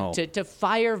 oh, no. To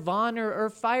fire Vaughn or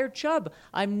fire Chubb.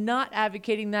 I'm not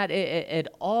advocating that at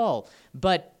all,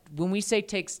 but when we say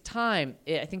takes time,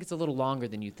 I think it's a little longer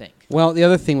than you think. Well, the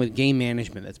other thing with game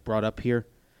management that's brought up here,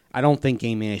 I don't think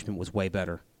game management was way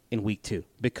better in week 2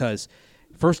 because,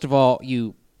 first of all,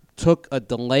 you took a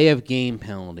delay of game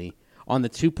penalty on the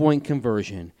 2-point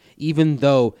conversion, even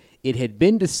though it had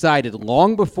been decided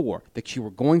long before that you were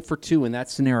going for 2 in that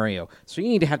scenario. So you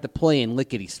need to have the play in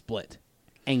lickety-split,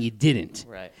 and you didn't.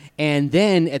 Right. And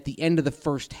then at the end of the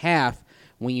first half,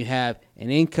 when you have an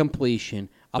incompletion,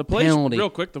 a penalty. Real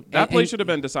quick, that play should have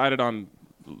been decided on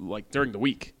during the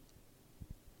week.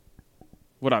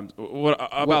 What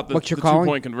about the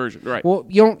 2-point conversion? Right. Well,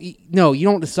 you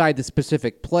don't decide the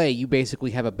specific play. You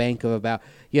basically have a bank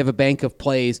of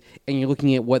plays, and you're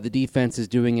looking at what the defense is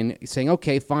doing and saying,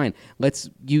 okay, fine, let's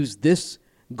use this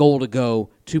goal to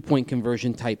go 2-point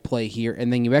conversion type play here,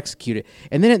 and then you execute it.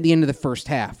 And then at the end of the first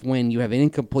half, when you have an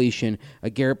incompletion,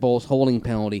 a Garrett Bowles holding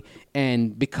penalty,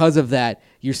 and because of that,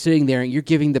 you're sitting there and you're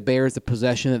giving the Bears the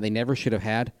possession that they never should have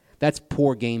had. That's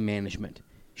poor game management.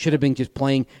 Should have been just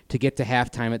playing to get to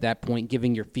halftime at that point,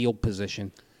 giving your field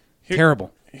position.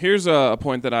 Terrible. Here's a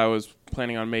point that I was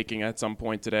planning on making at some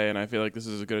point today, and I feel like this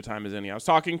is as good a time as any. I was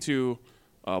talking to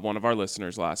one of our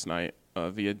listeners last night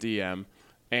via DM,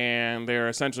 and they're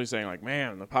essentially saying, like,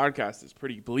 man, the podcast is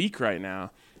pretty bleak right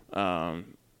now.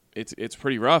 It's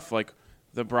pretty rough. Like,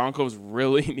 the Broncos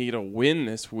really need a win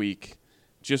this week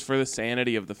just for the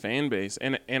sanity of the fan base,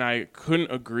 and I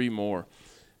couldn't agree more.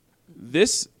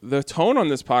 The tone on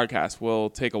this podcast will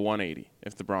take a 180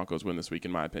 if the Broncos win this week,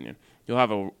 in my opinion. You'll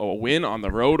have a win on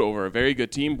the road over a very good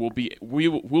team.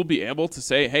 We'll be able to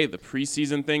say, hey, the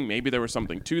preseason thing, maybe there was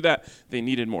something to that. They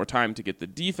needed more time to get the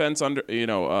defense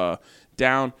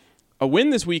down. A win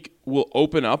this week will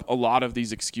open up a lot of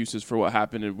these excuses for what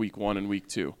happened in week 1 and week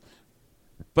 2.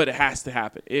 But it has to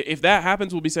happen. If that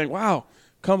happens, we'll be saying, wow,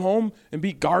 come home and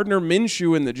beat Gardner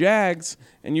Minshew and the Jags,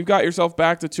 and you got yourself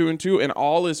back to 2-2, and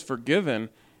all is forgiven.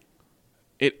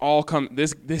 It all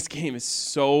this game is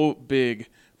so big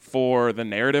for the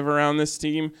narrative around this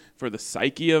team, for the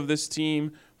psyche of this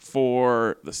team,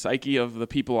 for the psyche of the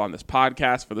people on this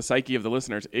podcast, for the psyche of the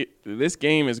listeners. This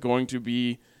game is going to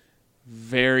be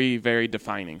very, very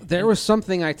defining. There was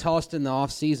something I tossed in the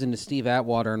offseason to Steve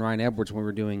Atwater and Ryan Edwards when we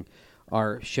were doing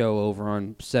our show over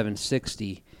on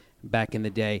 760 back in the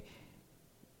day.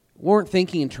 Weren't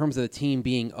thinking in terms of the team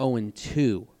being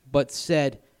 0-2, but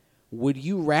said, would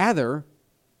you rather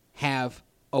have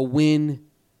a win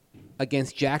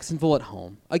against Jacksonville at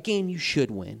home, a game you should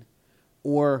win,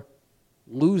 or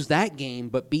lose that game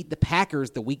but beat the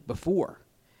Packers the week before?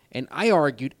 And I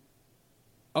argued,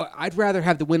 I'd rather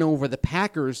have the win over the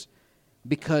Packers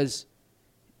because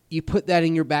you put that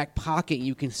in your back pocket and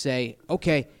you can say,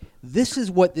 okay, this is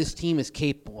what this team is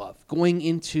capable of, going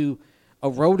into a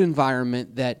road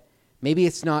environment that maybe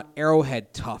it's not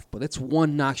Arrowhead tough, but it's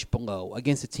one notch below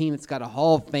against a team that's got a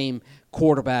Hall of Fame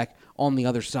quarterback on the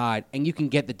other side, and you can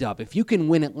get the dub. If you can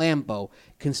win at Lambeau,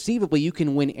 conceivably you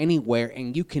can win anywhere,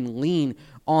 and you can lean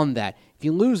on that. If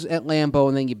you lose at Lambeau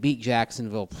and then you beat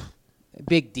Jacksonville,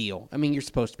 big deal. I mean, you're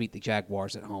supposed to beat the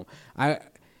Jaguars at home.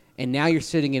 And now you're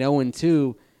sitting at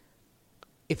 0-2.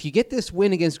 If you get this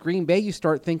win against Green Bay, you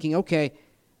start thinking, okay,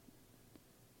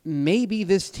 maybe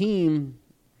this team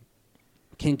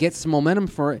can get some momentum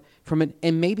from it,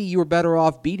 and maybe you were better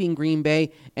off beating Green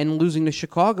Bay and losing to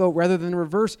Chicago rather than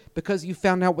reverse because you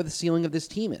found out what the ceiling of this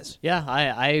team is. Yeah,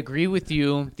 I agree with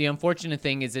you. The unfortunate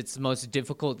thing is it's the most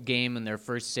difficult game in their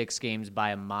first 6 games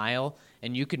by a mile,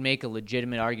 and you could make a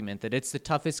legitimate argument that it's the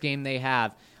toughest game they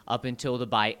have up until the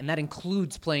bye, and that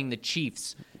includes playing the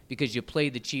Chiefs because you play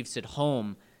the Chiefs at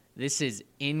home. This is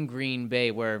in Green Bay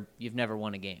where you've never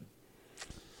won a game.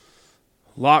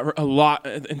 A lot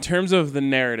in terms of the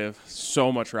narrative.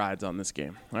 So much rides on this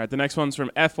game. All right, the next one's from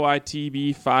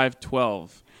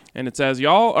FYTB512, and it says,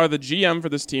 "Y'all are the GM for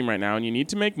this team right now, and you need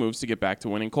to make moves to get back to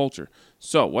winning culture.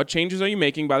 So, what changes are you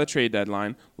making by the trade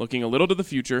deadline? Looking a little to the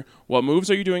future, what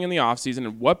moves are you doing in the offseason,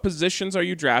 and what positions are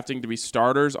you drafting to be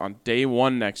starters on day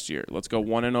 1 next year? Let's go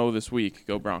 1-0 this week.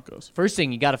 Go Broncos." First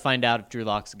thing, you got to find out if Drew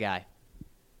Lock's a guy.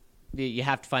 You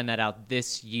have to find that out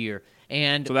this year.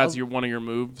 And so that's one of your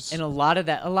moves. And a lot of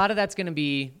that's going to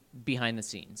be behind the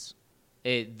scenes.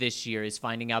 This year is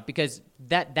finding out, because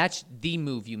that's the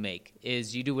move you make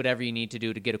is you do whatever you need to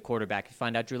do to get a quarterback. You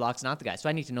find out Drew Lock's not the guy. So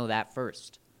I need to know that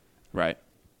first. Right.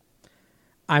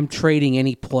 I'm trading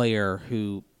any player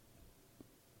who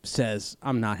says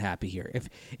I'm not happy here.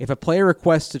 If a player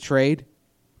requests a trade,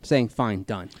 I'm saying fine,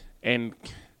 done. And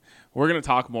we're going to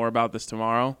talk more about this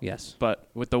tomorrow. Yes. But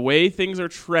with the way things are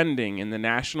trending in the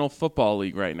National Football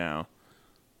League right now,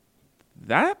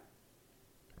 that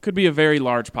could be a very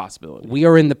large possibility. We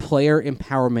are in the player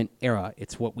empowerment era.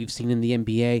 It's what we've seen in the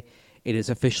NBA. It has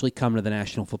officially come to the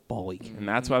National Football League. And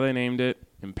that's why they named it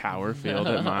Empower Field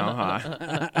at Mile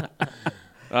High.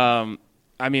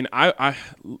 I mean, I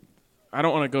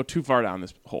don't want to go too far down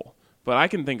this hole, but I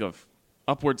can think of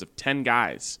upwards of 10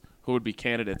 guys who would be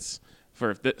candidates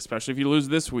for, especially if you lose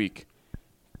this week,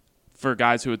 for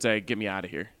guys who would say, "Get me out of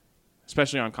here,"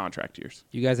 especially on contract years.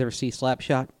 You guys ever see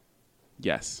Slapshot?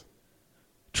 Yes.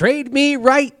 Trade me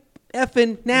right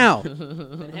effing now.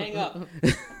 Hang up.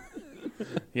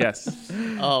 Yes.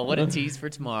 Oh, what a tease for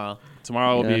tomorrow.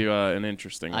 Tomorrow will be an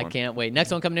interesting one. I can't wait.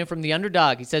 Next one coming in from the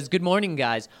Underdog. He says, "Good morning,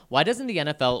 guys. Why doesn't the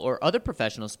NFL or other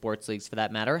professional sports leagues, for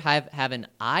that matter, have an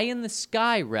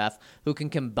eye-in-the-sky ref who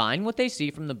can combine what they see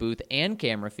from the booth and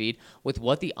camera feed with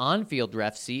what the on-field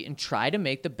refs see and try to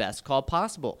make the best call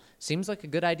possible? Seems like a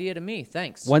good idea to me.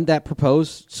 Thanks." Wasn't that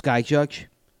proposed? Sky Judge?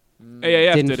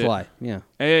 AAF Didn't did fly. it. Yeah.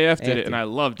 AAF did it, and I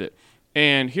loved it.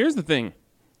 And here's the thing.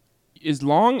 As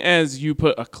long as you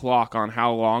put a clock on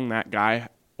how long that guy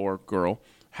or girl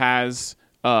has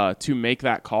to make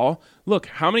that call, look,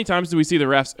 how many times do we see the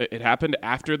refs? It happened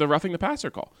after the roughing the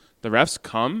passer call. The refs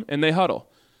come and they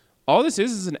huddle. All this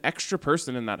is an extra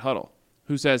person in that huddle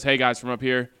who says, "Hey, guys, from up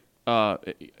here,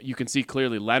 you can see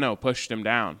clearly Leno pushed him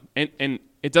down." And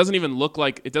it doesn't even look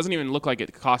like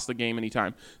it cost the game any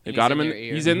time. They got him in.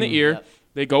 He's in the ear. Yep.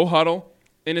 They go huddle,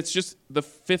 and it's just the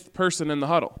 5th person in the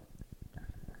huddle.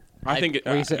 I think it.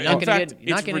 What you say? You're not in going fact, to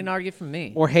it's get an argument from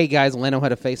me. Or, hey, guys, Leno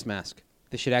had a face mask.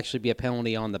 This should actually be a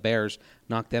penalty on the Bears.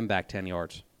 Knock them back 10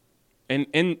 yards. And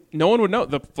no one would know.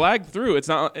 The flag threw. It's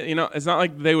not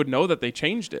like they would know that they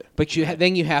changed it. But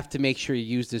then you have to make sure you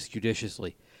use this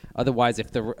judiciously. Otherwise,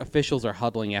 if the officials are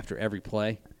huddling after every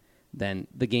play, then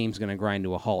the game's going to grind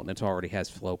to a halt, and it already has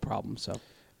flow problems. So,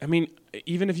 I mean,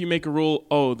 even if you make a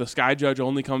rule, the Sky Judge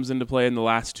only comes into play in the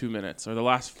last 2 minutes or the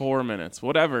last 4 minutes,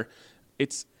 whatever.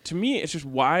 To me, it's just,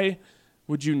 why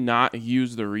would you not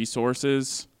use the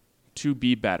resources to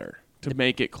be better, to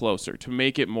make it closer, to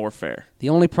make it more fair? the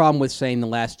only problem with saying the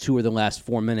last 2 or the last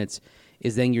 4 minutes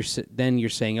is then you're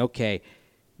saying, okay,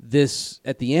 this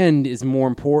at the end is more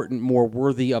important, more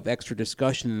worthy of extra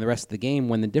discussion than the rest of the game,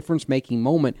 when the difference-making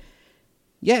moment,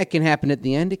 yeah, it can happen at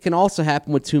the end. It can also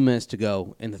happen with 2 minutes to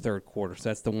go in the third quarter. So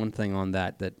that's the one thing on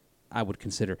that I would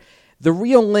consider. The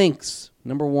real links,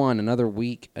 number 1, another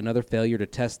week, another failure to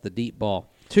test the deep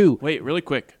ball. 2. Wait, really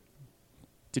quick.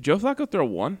 Did Joe Flacco throw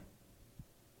one?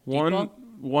 Deep ball?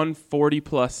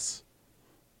 140-plus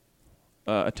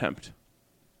attempt.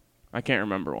 I can't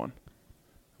remember one.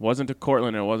 It wasn't to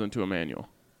Cortland, and it wasn't to Emmanuel.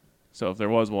 So if there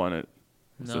was one,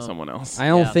 it's to someone else. I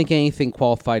don't think anything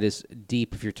qualified as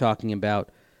deep if you're talking about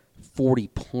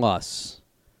 40-plus.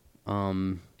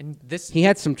 And He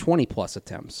had some 20-plus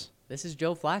attempts. This is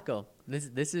Joe Flacco.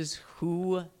 This is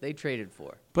who they traded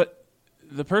for. But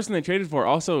the person they traded for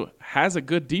also has a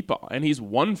good deep ball, and he's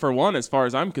 1 for 1 as far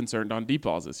as I'm concerned on deep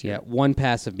balls this year. Yeah, one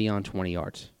pass of beyond 20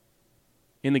 yards.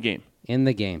 In the game. In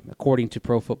the game, according to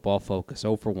Pro Football Focus,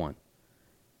 0 for 1.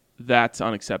 That's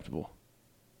unacceptable.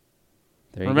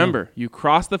 There you Remember, you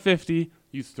cross the 50,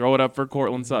 you throw it up for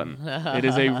Cortland Sutton. It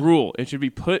is a rule. It should be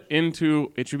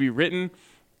written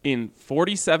in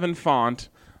 47 font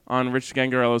on Rich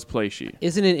Gangarello's play sheet.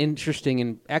 Isn't it interesting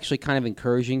and actually kind of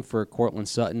encouraging for Cortland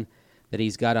Sutton that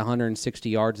he's got 160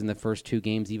 yards in the first 2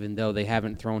 games, even though they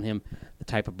haven't thrown him the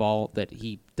type of ball that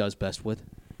he does best with?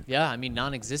 Yeah, I mean,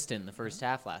 non-existent in the first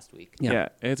half last week. Yeah,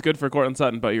 it's good for Cortland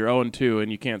Sutton, but you're 0-2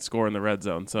 and you can't score in the red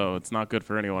zone, so it's not good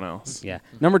for anyone else. Yeah.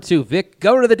 Number 2, Vic,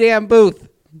 go to the damn booth.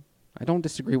 I don't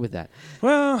disagree with that.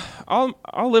 Well,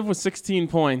 I'll live with 16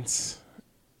 points.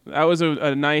 That was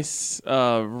a nice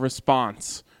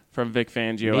response from Vic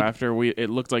Fangio after it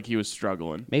looked like he was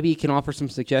struggling. Maybe you can offer some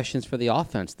suggestions for the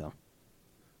offense, though.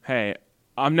 Hey,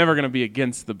 I'm never going to be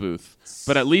against the booth,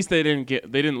 but at least they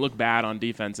didn't look bad on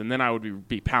defense, and then I would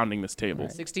be pounding this table.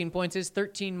 16 points is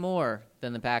 13 more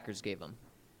than the Packers gave them.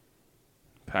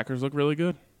 Packers look really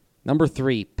good. Number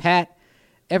 3, Pat,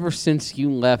 ever since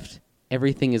you left,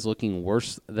 everything is looking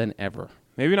worse than ever.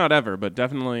 Maybe not ever, but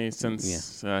definitely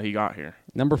since he got here.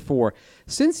 Number 4,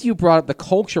 since you brought up the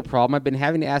culture problem, I've been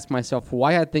having to ask myself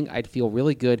why I think I'd feel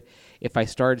really good if I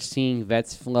started seeing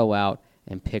vets flow out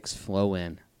and picks flow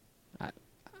in.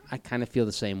 I kind of feel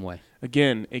the same way.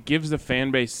 Again, it gives the fan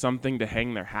base something to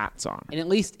hang their hats on. And at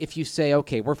least if you say,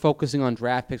 okay, we're focusing on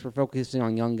draft picks, we're focusing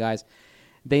on young guys,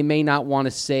 they may not want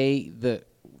to say the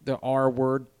R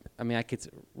word. I mean, I could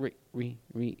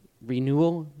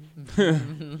renewal,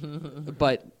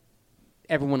 but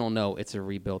everyone will know it's a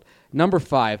rebuild. Number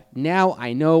 5, now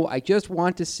I know I just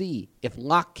want to see if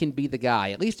Locke can be the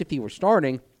guy. At least if he were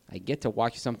starting, I get to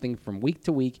watch something from week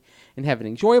to week and have an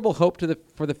enjoyable hope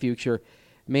for the future.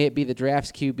 May it be the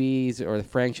drafts QBs or the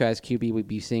franchise QB we'd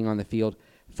be seeing on the field.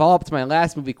 Follow up to my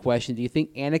last movie question. Do you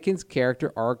think Anakin's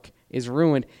character arc is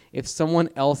ruined if someone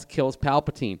else kills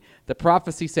Palpatine? The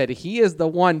prophecy said he is the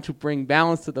one to bring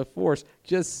balance to the Force.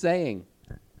 Just saying.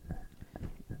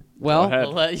 Well,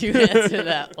 I'll let you answer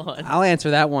that one. I'll answer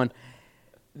that one.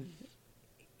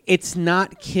 It's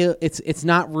not It's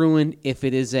not ruined if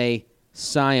it is a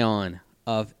scion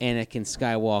of Anakin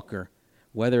Skywalker,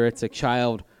 whether it's a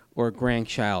child or a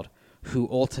grandchild who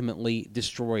ultimately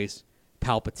destroys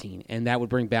Palpatine, and that would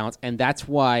bring balance. And that's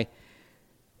why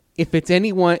if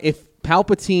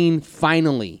Palpatine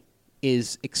finally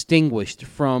is extinguished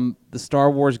from the Star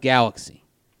Wars galaxy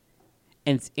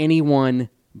and it's anyone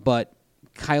but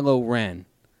Kylo Ren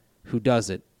who does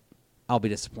it, I'll be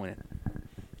disappointed.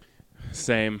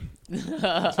 Same.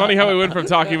 It's funny how we went from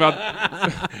talking about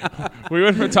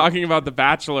The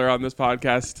Bachelor on this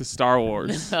podcast to Star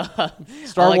Wars.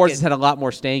 Star Wars has had a lot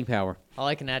more staying power. All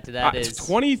I can add to that It's is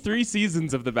 23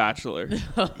 seasons of The Bachelor.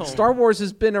 Star Wars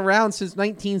has been around since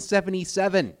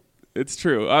 1977. It's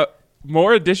true.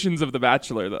 More editions of The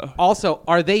Bachelor, though. Also,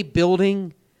 are they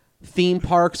building theme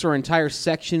parks or entire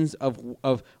sections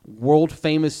of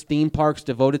world-famous theme parks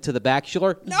devoted to The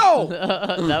Bachelor? No!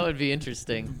 that would be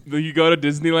interesting. You go to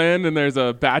Disneyland and there's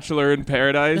a Bachelor in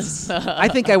Paradise. I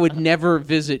think I would never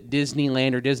visit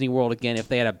Disneyland or Disney World again if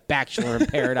they had a Bachelor in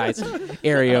Paradise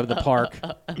area of the park.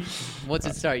 What's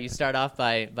it start? You start off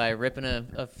by ripping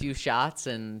a few shots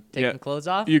and taking clothes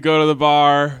off? You go to the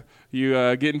bar, you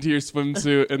get into your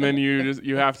swimsuit, and then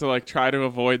you have to try to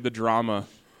avoid the drama.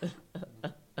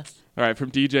 All right,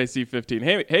 from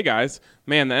DJC15. Hey guys.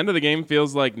 Man, the end of the game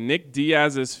feels like Nick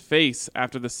Diaz's face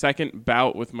after the second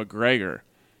bout with McGregor.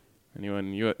 Any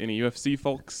UFC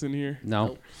folks in here?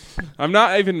 No. I'm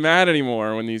not even mad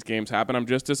anymore when these games happen. I'm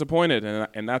just disappointed,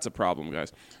 and that's a problem,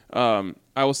 guys. I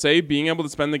will say being able to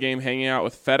spend the game hanging out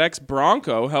with FedEx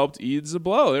Bronco helped ease the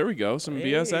blow. There we go, some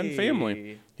BSN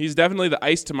family. He's definitely the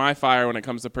ice to my fire when it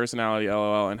comes to personality,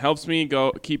 LOL, and helps me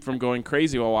keep from going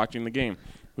crazy while watching the game.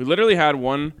 We literally had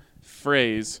one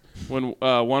phrase when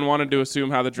one wanted to assume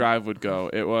how the drive would go.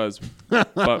 It was,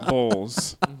 but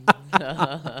bowls.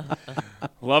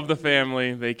 Love the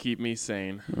family. They keep me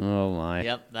sane. Oh, my.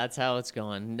 Yep, that's how it's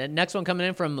going. Next one coming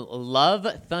in from Love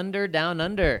Thunder Down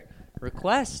Under.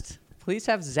 Request. Please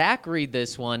have Zach read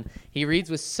this one. He reads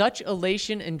with such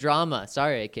elation and drama.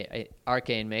 Sorry,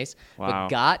 Arcane Mace. Wow. But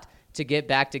got to get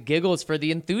back to giggles for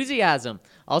the enthusiasm.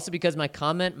 Also because my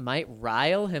comment might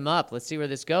rile him up. Let's see where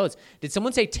this goes. Did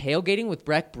someone say tailgating with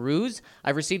Breck Brews?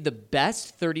 I've received the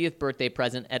best 30th birthday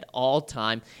present at all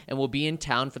time and will be in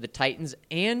town for the Titans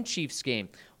and Chiefs game.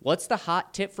 What's the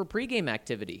hot tip for pregame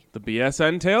activity? The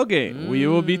BSN tailgate. We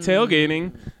will be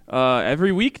tailgating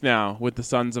every week now with the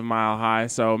Sons of Mile High.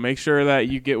 So make sure that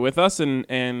you get with us,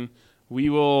 and we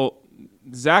will.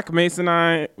 Zach Mason and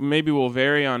I maybe will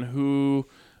vary on who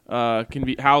can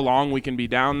be, how long we can be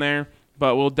down there,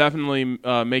 but we'll definitely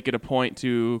make it a point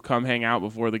to come hang out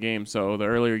before the game. So the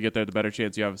earlier you get there, the better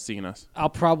chance you have of seeing us. I'll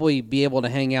probably be able to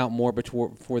hang out more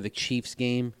before the Chiefs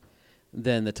game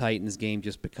than the Titans game,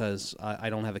 just because I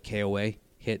don't have a KOA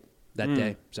hit that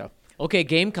day. So. Okay,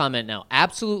 game comment now.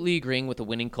 Absolutely agreeing with the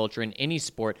winning culture in any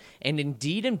sport, and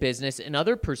indeed in business and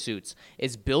other pursuits,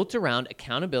 is built around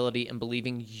accountability and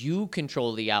believing you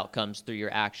control the outcomes through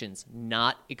your actions,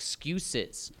 not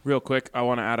excuses. Real quick, I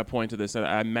want to add a point to this that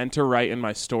I meant to write in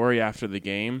my story after the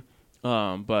game,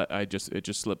 but it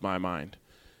just slipped my mind.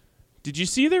 Did you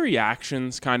see the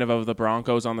reactions kind of the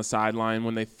Broncos on the sideline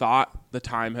when they thought the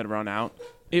time had run out?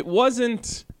 It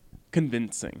wasn't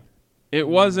convincing. It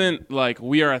wasn't like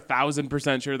we are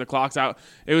 1,000% sure the clock's out.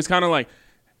 It was kind of like,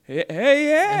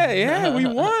 hey, we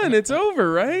won. It's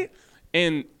over, right?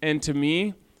 And to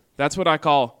me, that's what I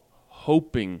call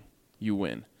hoping you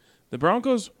win. The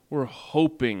Broncos were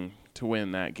hoping to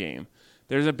win that game.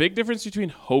 There's a big difference between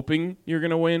hoping you're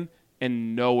going to win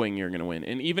and knowing you're going to win.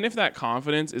 And even if that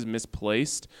confidence is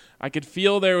misplaced, I could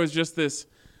feel there was just this,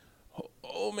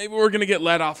 maybe we're going to get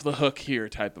let off the hook here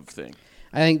type of thing.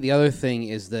 I think the other thing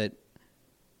is that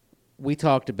we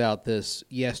talked about this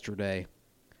yesterday.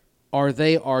 Are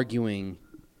they arguing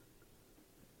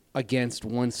against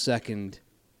 1 second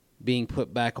being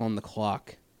put back on the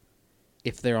clock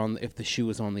if the shoe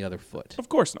is on the other foot? Of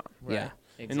course not. Right. Yeah.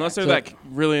 Exactly. Unless they're that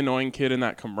really annoying kid in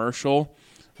that commercial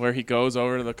where he goes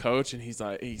over to the coach and he's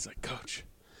like, Coach,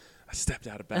 I stepped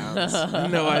out of bounds. You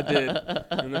know I did.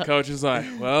 And the coach is like,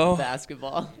 well,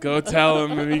 Basketball. go tell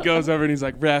him. And he goes over and he's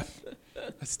like, ref,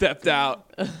 I stepped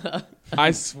out.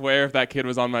 I swear if that kid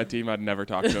was on my team, I'd never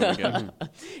talk to him again.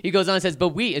 He goes on and says, but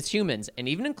we as humans, and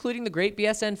even including the great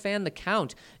BSN fan, the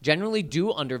Count, generally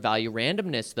do undervalue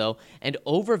randomness, though, and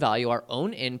overvalue our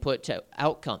own input to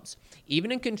outcomes.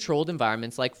 Even in controlled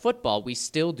environments like football, we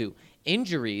still do.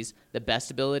 Injuries, the best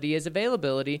ability is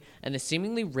availability, and the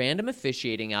seemingly random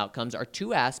officiating outcomes are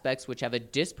two aspects which have a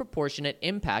disproportionate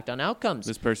impact on outcomes.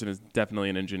 This person is definitely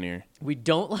an engineer. We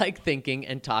don't like thinking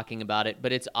and talking about it,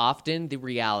 but it's often the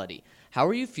reality. How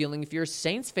are you feeling if you're a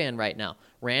Saints fan right now?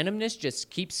 Randomness just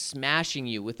keeps smashing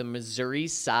you with a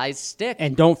Missouri-sized stick.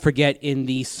 And don't forget, in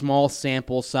the small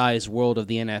sample size world of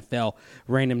the NFL,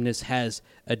 randomness has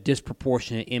a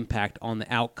disproportionate impact on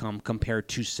the outcome compared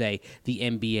to, say, the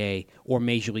NBA or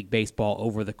Major League Baseball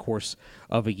over the course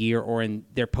of a year, or in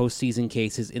their postseason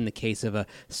cases, in the case of a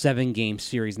 7-game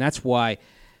series. And that's why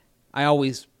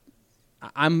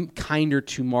I'm kinder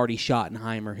to Marty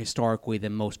Schottenheimer historically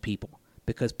than most people,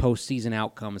 because postseason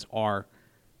outcomes are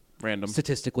Random.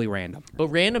 Statistically random. But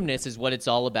randomness is what it's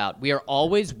all about. We are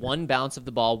always one bounce of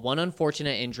the ball, one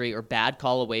unfortunate injury, or bad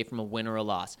call away from a win or a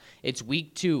loss. It's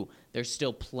week 2. There's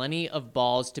still plenty of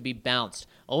balls to be bounced.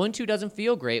 0-2 doesn't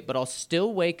feel great, but I'll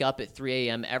still wake up at 3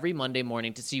 a.m. every Monday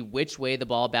morning to see which way the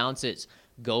ball bounces.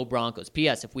 Go Broncos.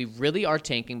 P.S. If we really are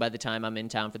tanking by the time I'm in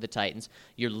town for the Titans,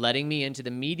 you're letting me into the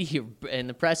media in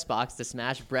the press box to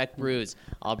smash Breck Brews.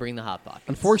 I'll bring the Hot Pockets.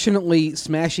 Unfortunately,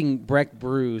 smashing Breck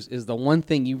Brews is the one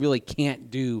thing you really can't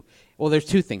do. Well, there's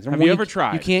two things. Have you ever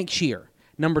tried? You can't cheer.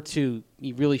 Number 2,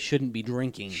 you really shouldn't be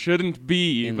drinking. Shouldn't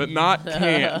be, but not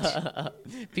can't.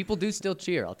 People do still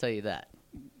cheer, I'll tell you that.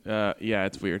 Yeah,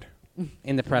 it's weird.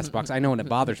 In the press box. I know, and it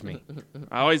bothers me.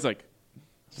 I always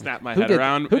snap my head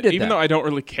around. Who did Even that? though I don't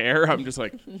really care, I'm just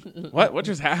like, what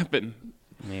just happened?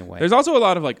 Anyway. There's also a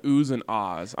lot of oohs and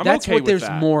ahs. That's okay what with there's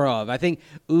that. more of. I think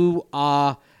ooh,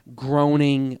 ah,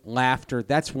 groaning, laughter,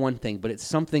 that's one thing. But it's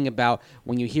something about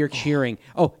when you hear cheering.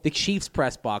 Oh, the Chiefs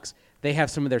press box. They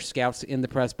have some of their scouts in the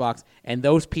press box. And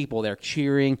those people, they're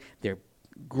cheering, they're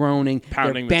groaning,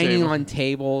 Pounding the they're banging table. on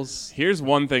tables. Here's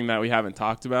one thing that we haven't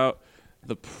talked about.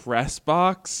 The press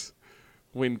box,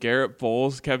 when Garrett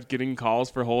Bowles kept getting calls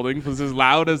for holding, was as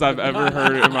loud as I've ever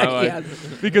heard it in my life.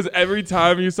 Yeah. Because every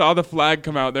time you saw the flag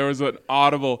come out, there was an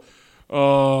audible,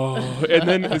 oh. And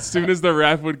then as soon as the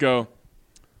ref would go,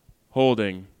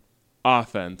 holding,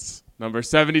 offense, number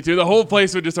 72, the whole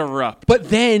place would just erupt. But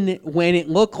then when it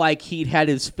looked like he'd had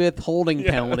his 5th holding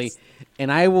penalty,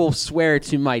 and I will swear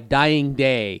to my dying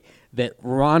day that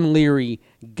Ron Leary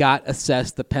got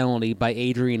assessed the penalty by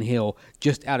Adrian Hill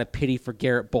just out of pity for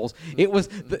Garrett Bowles. It was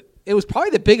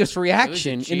probably the biggest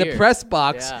reaction in the cheer. press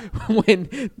box when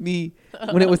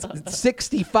it was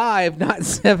 65, not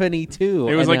 72.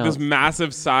 It was like announced. this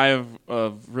massive sigh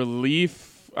of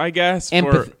relief I guess.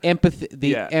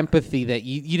 Empathy that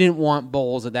you didn't want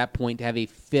Bowles at that point to have a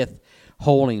 5th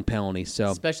holding penalty.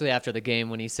 So Especially after the game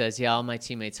when he says, "Yeah, all my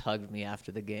teammates hugged me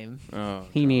after the game."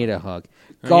 he needed a hug.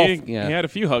 He had a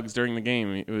few hugs during the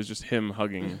game. It was just him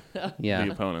hugging the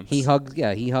opponents. He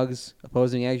hugs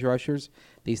opposing edge rushers.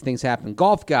 These things happen.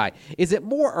 Golf guy, is it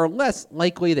more or less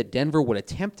likely that Denver would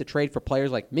attempt to trade for players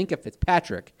like Minkah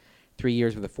Fitzpatrick, 3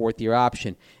 years with a 4th-year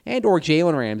option, and or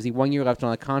Jalen Ramsey, 1 year left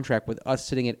on a contract, with us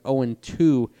sitting at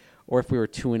 0-2, or if we were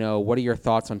 2-0? What are your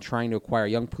thoughts on trying to acquire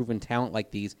young, proven talent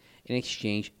like these in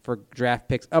exchange for draft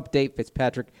picks? Update: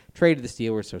 Fitzpatrick traded the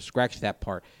Steelers, so scratch that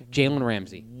part. Jalen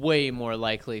Ramsey, way more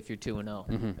likely if you're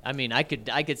 2-0. I mean, I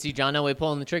could see John Elway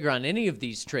pulling the trigger on any of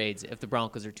these trades if the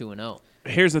Broncos are 2-0.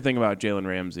 Here's the thing about Jalen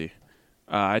Ramsey.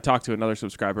 I talked to another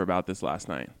subscriber about this last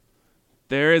night.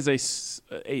 There is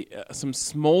some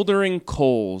smoldering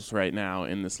coals right now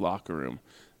in this locker room.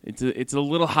 It's a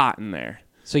little hot in there.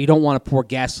 So you don't want to pour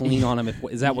gasoline on him.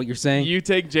 Is that what you're saying? You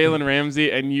take Jalen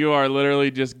Ramsey and you are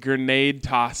literally just grenade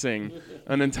tossing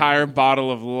an entire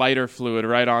bottle of lighter fluid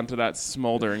right onto that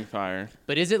smoldering fire.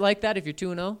 But is it like that if you're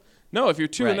 2-0? No, if you're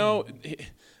 2-0,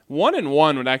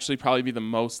 1-1 would actually probably be the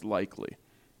most likely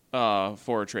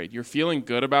for a trade. You're feeling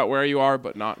good about where you are,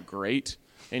 but not great.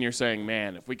 And you're saying,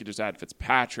 man, if we could just add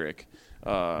Fitzpatrick,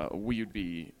 we would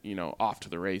be, off to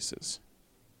the races.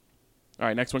 All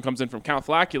right, next one comes in from Count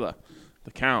Flacula. The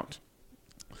Count.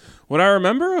 What I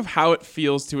remember of how it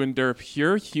feels to endure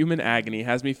pure human agony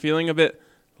has me feeling a bit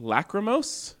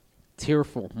lachrymose.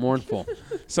 Tearful, mournful.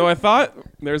 So I thought,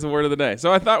 there's the word of the day.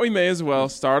 So I thought we may as well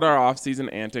start our off-season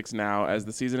antics now, as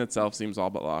the season itself seems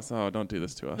all but lost. Oh, don't do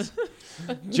this to us.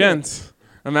 Gents,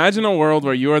 imagine a world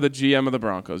where you are the GM of the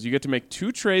Broncos. You get to make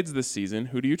 2 trades this season.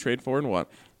 Who do you trade for and what?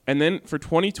 And then for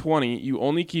 2020, you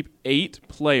only keep 8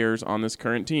 players on this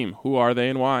current team. Who are they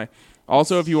and why?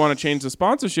 Also, if you want to change the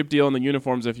sponsorship deal and the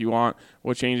uniforms if you want,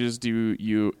 what changes do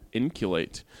you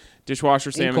inculcate?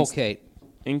 Dishwasher salmon.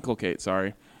 Inculcate,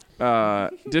 sorry.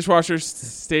 Dishwasher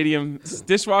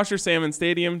Salmon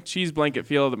Stadium, cheese blanket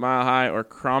field at Mile High, or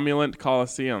cromulent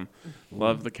Coliseum.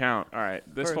 Love the Count. All right,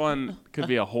 this one could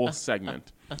be a whole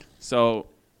segment. So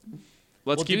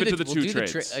let's keep it to the 2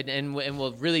 trades. And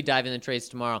we'll really dive into trades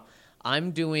tomorrow.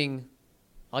 I'll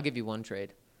give you one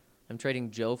trade. I'm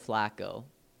trading Joe Flacco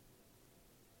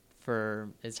for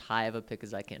as high of a pick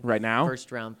as I can. Right now?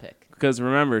 First-round pick. Because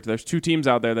remember, there's 2 teams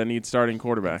out there that need starting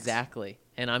quarterbacks. Exactly.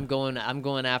 And I'm going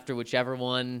after whichever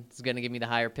one is going to give me the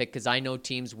higher pick, because I know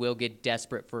teams will get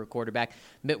desperate for a quarterback.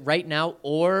 But right now,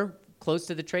 or close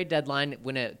to the trade deadline,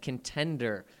 when a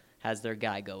contender has their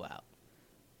guy go out.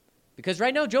 Because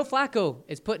right now, Joe Flacco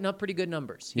is putting up pretty good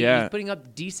numbers. He's putting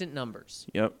up decent numbers.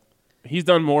 Yep. He's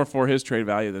done more for his trade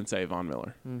value than, say, Von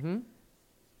Miller. Mm-hmm.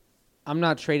 I'm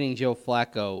not trading Joe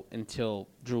Flacco until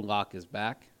Drew Lock is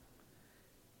back.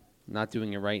 I'm not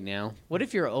doing it right now. What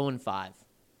if you're 0-5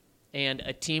 and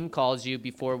a team calls you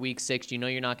before week 6? You know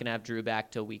you're not going to have Drew back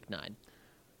till week 9.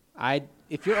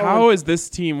 How is this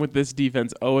team with this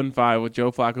defense 0-5 with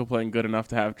Joe Flacco playing good enough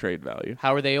to have trade value?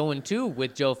 How are they 0-2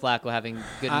 with Joe Flacco having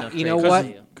good enough you trade know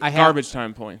value? what? Garbage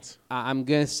time points. I'm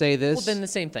going to say this. Well, then the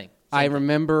same thing. I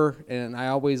remember, and I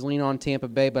always lean on Tampa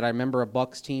Bay, but I remember a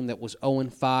Bucs team that was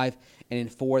 0-5, and in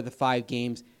 4 of the 5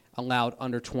 games allowed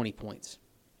under 20 points.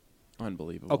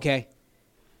 Unbelievable. Okay.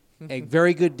 A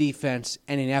very good defense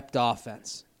and an inept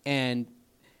offense. And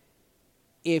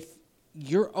if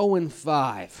you're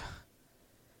 0-5,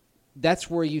 that's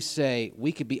where you say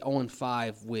we could be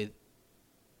 0-5 with,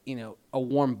 a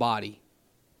warm body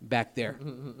back there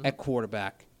at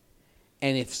quarterback.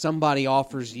 And if somebody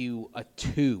offers you a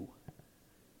 2,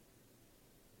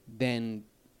 then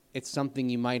it's something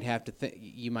you might have to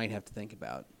think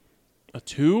about. A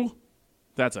 2?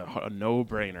 That's a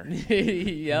no-brainer.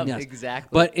 Yep, yes. Exactly.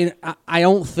 But I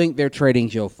don't think they're trading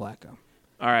Joe Flacco.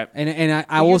 All right. And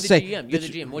I will say, GM. You're the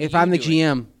GM. What if are you I'm the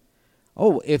doing?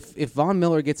 GM, if Von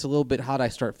Miller gets a little bit hot, I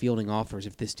start fielding offers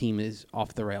if this team is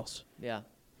off the rails. Yeah.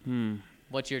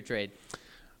 What's your trade?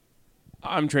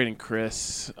 I'm trading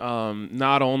Chris.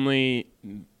 Not only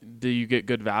do you get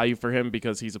good value for him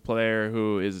because he's a player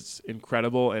who is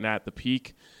incredible and at the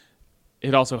peak,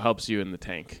 it also helps you in the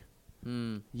tank.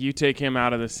 You take him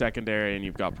out of the secondary and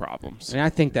you've got problems. And I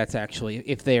think that's actually,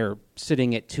 if they're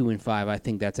sitting at 2-5, I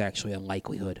think that's actually a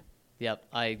likelihood. Yep,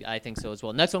 I think so as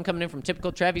well. Next one coming in from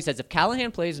Typical Trev. He says, if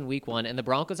Callahan plays in week 1 and the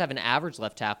Broncos have an average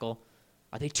left tackle,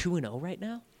 are they 2-0 right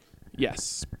now?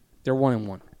 Yes. They're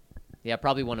 1-1. Yeah,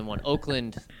 probably 1-1.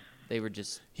 Oakland They were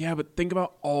just Yeah, but think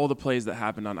about all the plays that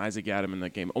happened on Isaac Adam in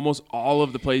that game. Almost all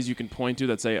of the plays you can point to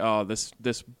that say, oh, this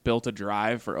built a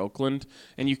drive for Oakland.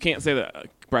 And you can't say that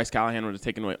Bryce Callahan would have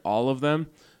taken away all of them.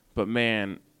 But,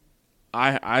 man,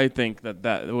 I think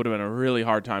that would have been a really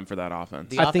hard time for that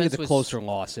offense. I think it's a closer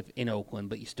loss if in Oakland,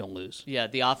 but you still lose. Yeah,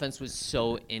 the offense was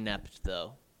so inept,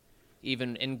 though.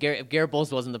 Garrett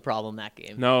Bowles wasn't the problem that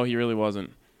game. No, he really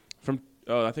wasn't.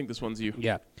 I think this one's you.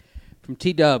 Yeah. From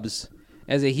T-Dubs.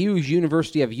 As a huge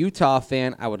University of Utah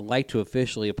fan, I would like to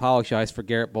officially apologize for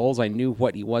Garrett Bowles. I knew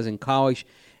what he was in college,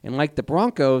 and like the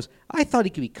Broncos, I thought he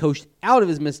could be coached out of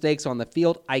his mistakes on the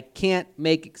field. I can't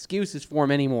make excuses for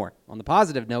him anymore. On the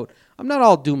positive note, I'm not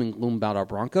all doom and gloom about our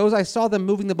Broncos. I saw them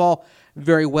moving the ball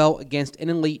very well against an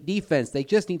elite defense. They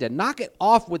just need to knock it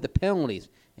off with the penalties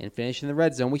and finish in the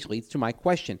red zone, which leads to my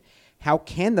question. How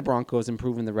can the Broncos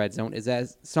improve in the red zone? Is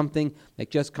that something that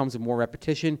just comes with more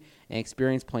repetition and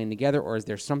experience playing together, or is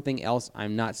there something else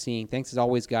I'm not seeing? Thanks as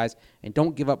always, guys, and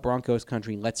don't give up Broncos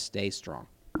country. Let's stay strong.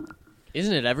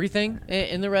 Isn't it everything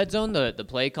in the red zone? The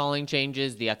play calling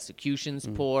changes, the execution's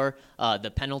poor,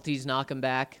 the penalties knock them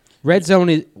back. Red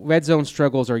zone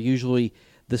struggles are usually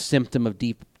the symptom of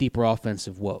deeper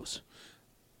offensive woes.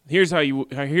 Here's how you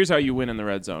win in the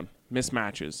red zone.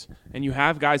 Mismatches. And you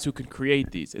have guys who can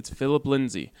create these. It's Phillip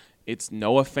Lindsay. It's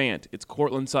Noah Fant. It's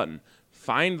Cortland Sutton.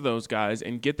 Find those guys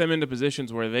and get them into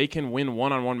positions where they can win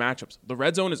one-on-one matchups. The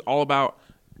red zone is all about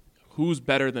who's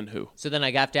better than who. So then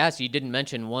I have to ask you didn't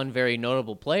mention one very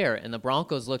notable player, and the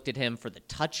Broncos looked at him for the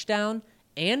touchdown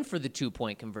and for the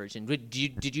 2-point conversion.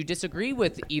 Did you disagree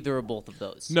with either or both of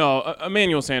those? No,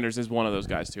 Emmanuel Sanders is one of those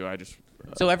guys too.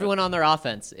 So everyone on their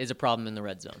offense is a problem in the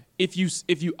red zone. If you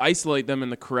isolate them in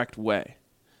the correct way,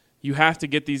 you have to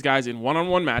get these guys in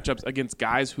one-on-one matchups against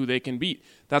guys who they can beat.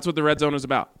 That's what the red zone is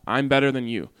about. I'm better than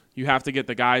you. You have to get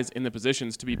the guys in the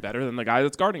positions to be better than the guy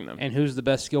that's guarding them. And who's the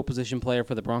best skill position player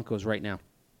for the Broncos right now?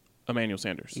 Emmanuel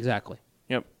Sanders. Exactly.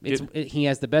 Yep. He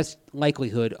has the best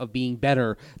likelihood of being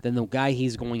better than the guy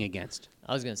he's going against.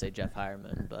 I was going to say Jeff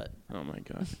Hireman, but... Oh, my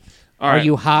God. Are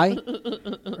you high,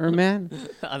 or man?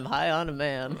 I'm high on a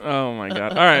man. Oh, my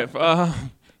God. All right.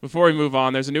 Before we move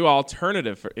on, there's a new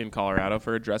alternative in Colorado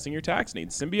for addressing your tax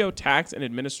needs. Symbio Tax and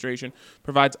Administration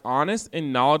provides honest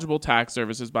and knowledgeable tax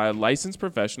services by a licensed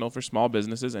professional for small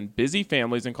businesses and busy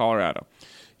families in Colorado.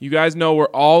 You guys know we're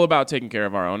all about taking care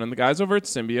of our own, and the guys over at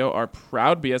Symbio are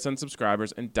proud BSN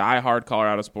subscribers and die-hard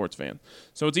Colorado sports fans.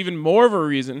 So it's even more of a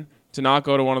reason to not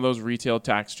go to one of those retail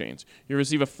tax chains. You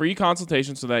receive a free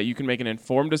consultation so that you can make an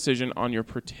informed decision on your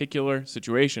particular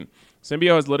situation.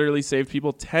 Symbio has literally saved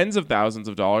people tens of thousands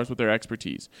of dollars with their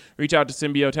expertise. Reach out to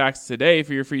Symbio Tax today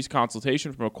for your free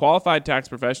consultation from a qualified tax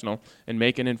professional and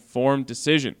make an informed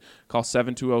decision. Call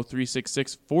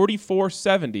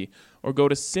 720-366-4470 or go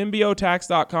to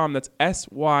symbiotax.com. That's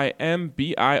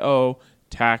SYMBIO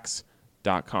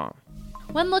tax.com.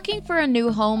 When looking for a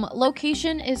new home,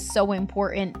 location is so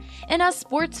important. And as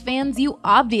sports fans, you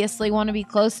obviously want to be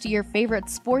close to your favorite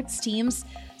sports teams.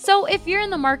 So if you're in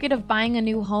the market of buying a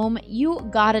new home, you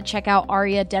gotta check out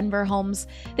Aria Denver Homes.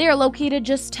 They are located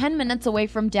just 10 minutes away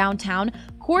from downtown,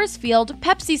 Coors Field,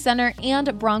 Pepsi Center,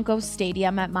 and Broncos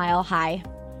Stadium at Mile High.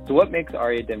 So what makes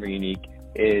Aria Denver unique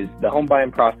is the home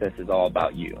buying process is all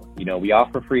about you. You know, we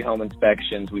offer free home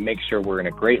inspections. We make sure we're in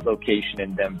a great location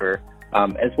in Denver.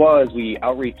 As well as we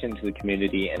outreach into the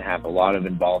community and have a lot of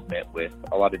involvement with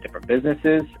a lot of different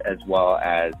businesses, as well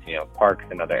as, parks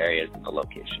and other areas in the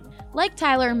location. Like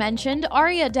Tyler mentioned,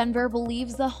 Aria Denver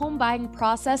believes the home buying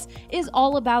process is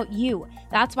all about you.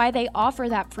 That's why they offer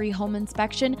that free home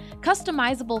inspection,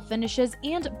 customizable finishes,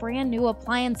 and brand new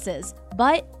appliances.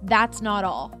 But that's not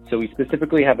all. So we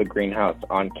specifically have a greenhouse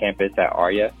on campus at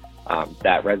Aria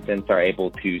that residents are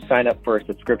able to sign up for a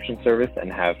subscription service and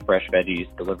have fresh veggies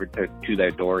delivered to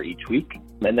their door each week.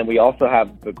 And then we also have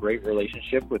a great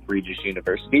relationship with Regis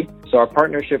University. So our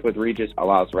partnership with Regis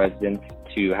allows residents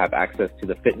to have access to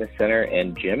the fitness center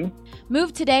and gym.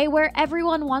 Move today where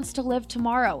everyone wants to live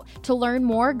tomorrow. To learn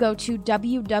more, go to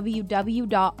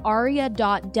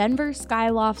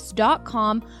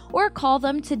www.aria.denverskyloft's.com or call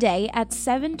them today at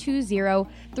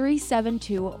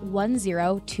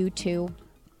 720-372-1022.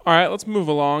 All right, let's move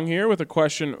along here with a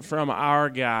question from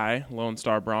our guy, Lone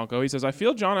Star Bronco. He says, I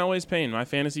feel John Elway's pain. My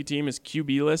fantasy team is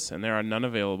QB-less, and there are none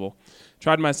available.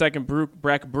 Tried my second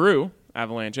Breck Brew,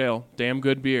 Avalanche Ale, damn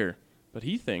good beer. But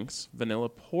he thinks Vanilla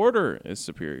Porter is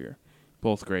superior.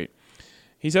 Both great.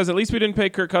 He says, at least we didn't pay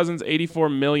Kirk Cousins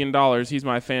 $84 million. He's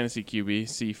my fantasy QB.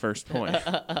 See first point.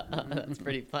 That's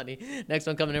pretty funny. Next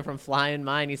one coming in from Flying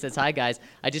Mine. He says, hi, guys.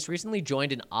 I just recently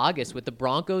joined in August with the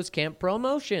Broncos camp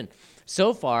promotion.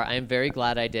 So far, I am very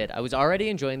glad I did. I was already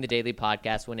enjoying the daily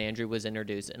podcast when Andrew was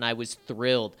introduced, and I was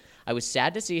thrilled. I was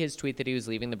sad to see his tweet that he was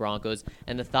leaving the Broncos,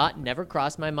 and the thought never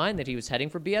crossed my mind that he was heading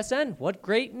for BSN. What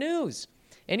great news.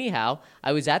 Anyhow,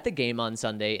 I was at the game on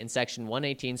Sunday in Section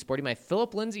 118 sporting my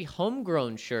Philip Lindsay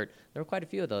homegrown shirt. There were quite a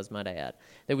few of those, might I add.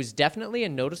 There was definitely a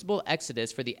noticeable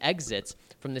exodus for the exits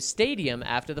from the stadium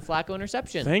after the Flacco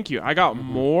interception. Thank you. I got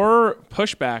more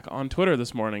pushback on Twitter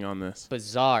this morning on this.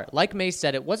 Bizarre. Like Mace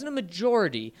said, it wasn't a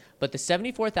majority, but the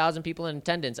 74,000 people in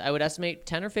attendance, I would estimate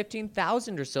 10 or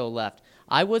 15,000 or so left.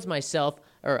 I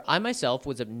myself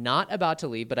was not about to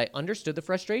leave, but I understood the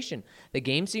frustration. The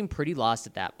game seemed pretty lost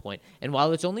at that point. And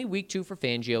while it's only week 2 for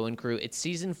Fangio and crew, it's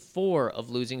season 4 of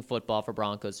losing football for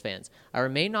Broncos fans. I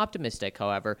remain optimistic,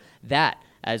 however, that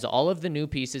as all of the new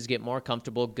pieces get more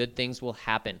comfortable, good things will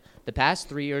happen. The past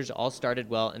 3 years all started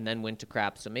well and then went to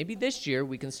crap. So maybe this year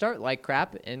we can start like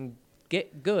crap and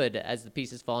get good as the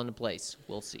pieces fall into place.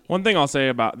 We'll see. One thing I'll say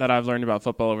about that I've learned about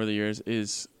football over the years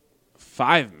is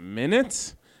 5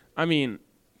 minutes. I mean,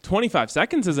 25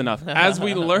 seconds is enough. As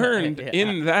we learned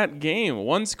in that game,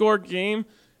 one-score game,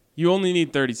 you only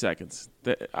need 30 seconds.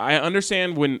 I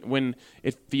understand when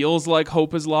it feels like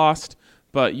hope is lost,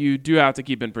 but you do have to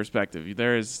keep in perspective.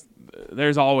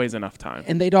 There's always enough time.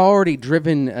 And they'd already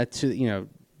driven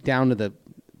down to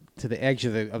the edge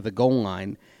of the goal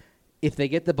line. If they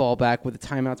get the ball back with the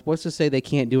timeouts, what's to say they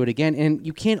can't do it again? And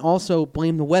you can't also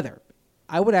blame the weather.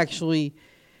 I would actually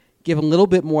give a little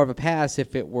bit more of a pass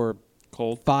if it were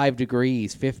Cold, 5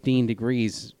 degrees, 15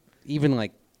 degrees, even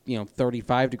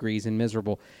 35 degrees and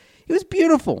miserable. It was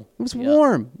beautiful. It was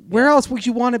warm. Where else would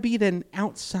you want to be than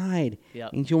outside,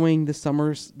 enjoying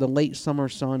the late summer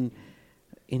sun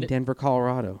in Denver,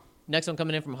 Colorado? Next one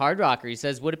coming in from Hard Rocker. He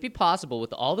says, would it be possible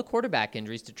with all the quarterback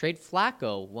injuries to trade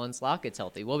Flacco once Locke gets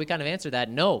healthy? Well, we kind of answered that.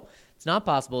 No, it's not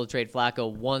possible to trade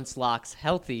Flacco once Locke's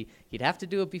healthy. He'd have to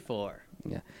do it before.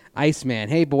 Yeah. Iceman,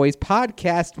 hey boys,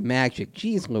 podcast magic.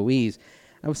 Jeez Louise.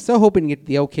 I was so hoping to get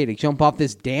the okay to jump off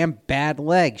this damn bad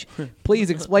ledge. Please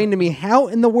explain to me how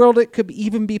in the world it could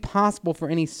even be possible for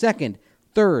any second,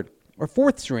 third, or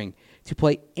fourth string to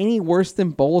play any worse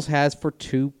than Bowles has for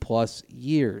 2+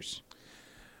 years.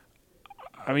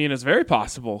 I mean, it's very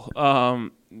possible.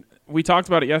 We talked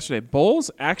about it yesterday.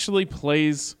 Bowles actually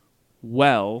plays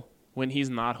well when he's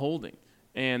not holding,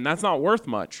 and that's not worth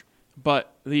much.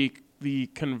 But the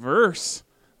converse,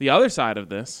 the other side of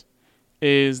this,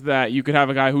 is that you could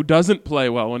have a guy who doesn't play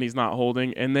well when he's not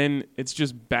holding, and then it's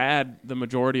just bad the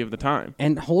majority of the time.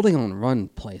 And holding on run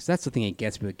plays, that's the thing that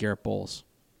gets me with Garrett Bowles.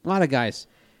 A lot of guys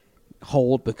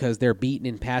hold because they're beaten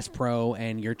in pass pro,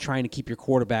 and you're trying to keep your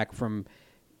quarterback from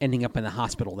ending up in the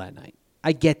hospital that night.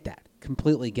 I get that.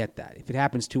 Completely get that. If it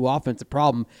happens too often, it's a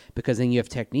problem because then you have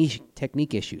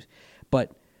technique issues.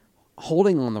 But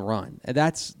holding on the run,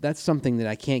 that's something that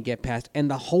I can't get past. And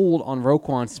the hold on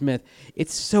Roquan Smith,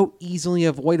 it's so easily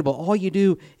avoidable. All you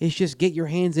do is just get your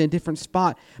hands in a different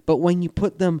spot. But when you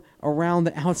put them around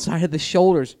the outside of the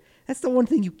shoulders, that's the one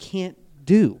thing you can't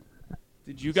do.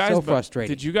 Did you guys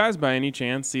frustrating. Did you guys by any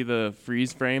chance see the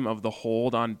freeze frame of the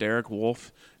hold on Derek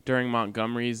Wolfe during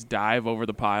Montgomery's dive over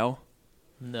the pile?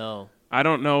 No. I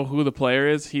don't know who the player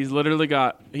is. He's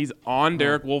on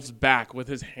Derek Wolfe's back with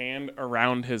his hand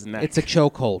around his neck. It's a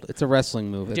chokehold. It's a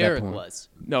wrestling move. Derek was.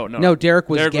 No. No, Derek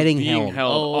was being held.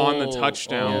 held on the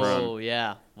touchdown run. Oh,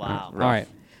 yeah. Wow. All right.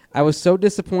 I was so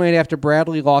disappointed after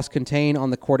Bradley lost contain on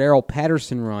the Cordero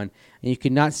Patterson run, and you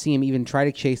could not see him even try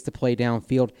to chase the play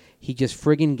downfield. He just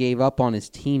friggin' gave up on his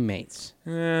teammates.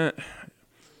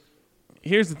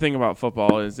 Here's the thing about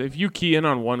football is if you key in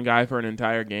on one guy for an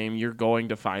entire game, you're going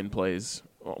to find plays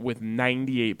with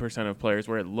 98% of players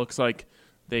where it looks like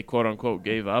they quote-unquote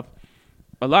gave up.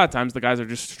 A lot of times the guys are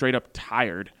just straight up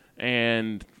tired,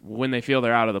 and when they feel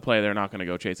they're out of the play, they're not going to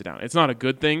go chase it down. It's not a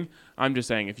good thing. I'm just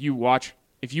saying if you watch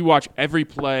every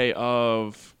play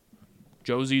of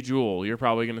Josie Jewell, you're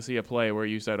probably going to see a play where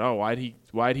you said, "Oh,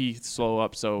 why'd he slow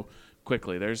up so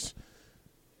quickly?"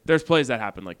 There's plays that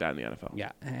happen like that in the NFL.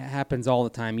 Yeah, it happens all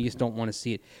the time. You just don't want to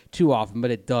see it too often,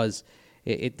 but it does.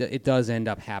 It does end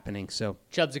up happening. So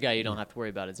Chubb's a guy you don't have to worry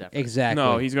about his effort. Exactly.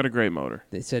 No, he's got a great motor.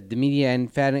 They said the media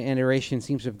and fan iteration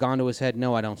seems to have gone to his head.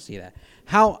 No, I don't see that.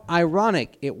 How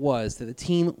ironic it was that the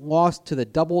team lost to the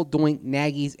double doink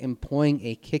Nagys employing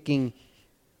a kicking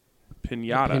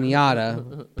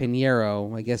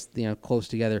Pinheiro, I guess, close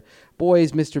together.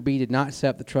 Boys, Mr. B did not set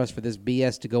up the trust for this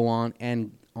BS to go on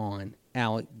and on.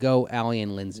 Go Allie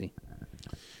and Lindsay.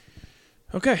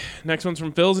 Okay, next one's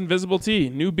from Phil's Invisible Tee.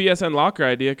 New BSN locker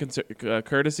idea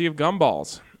courtesy of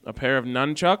Gumballs. A pair of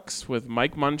nunchucks with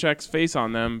Mike Munchak's face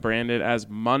on them, branded as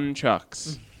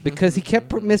Munchucks. Because he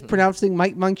kept mispronouncing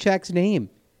Mike Munchak's name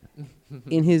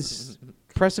in his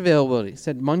press availability. He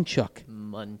said Munchak.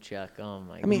 Munchak. Oh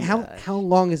my god. I mean, how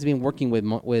long has he been working with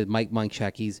Mike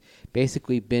Munchak? He's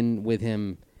basically been with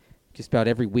him just about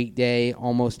every weekday,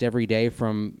 almost every day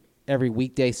from every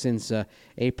weekday since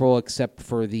April, except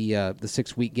for the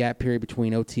 6-week gap period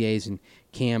between OTAs and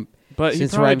camp. But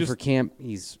since arriving for camp,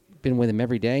 he's been with him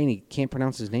every day, and he can't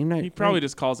pronounce his name right. He probably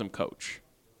just calls him Coach.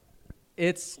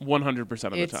 It's 100% of the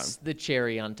time. It's the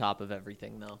cherry on top of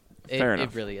everything, though. Fair enough.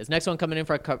 It really is. Next one coming in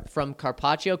from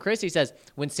Carpaccio. Chris, he says,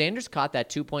 when Sanders caught that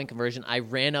 2-point conversion, I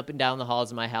ran up and down the halls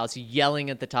of my house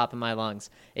yelling at the top of my lungs.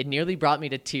 It nearly brought me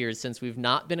to tears since we've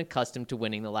not been accustomed to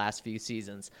winning the last few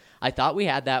seasons. I thought we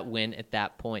had that win at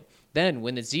that point. Then,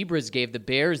 when the Zebras gave the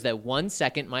Bears that 1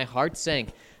 second, my heart sank.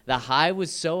 The high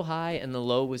was so high and the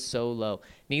low was so low.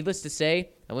 Needless to say,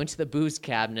 I went to the booze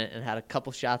cabinet and had a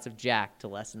couple shots of Jack to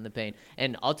lessen the pain.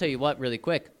 And I'll tell you what, really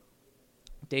quick,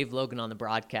 Dave Logan on the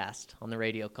broadcast, on the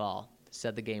radio call,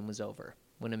 said the game was over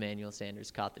when Emmanuel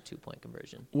Sanders caught the 2-point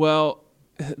conversion. Well,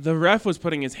 the ref was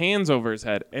putting his hands over his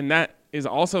head, and that is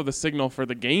also the signal for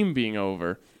the game being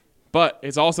over, but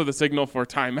it's also the signal for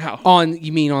timeout.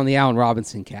 You mean on the Allen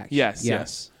Robinson catch?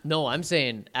 Yes. No, I'm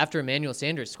saying after Emmanuel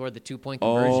Sanders scored the 2-point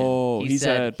conversion, he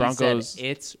said Broncos. He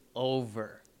said, it's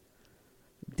over.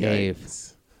 Dave.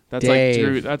 Yikes. That's Dave. like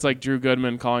Drew. That's like Drew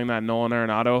Goodman calling that Nolan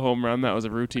Arenado home run. That was a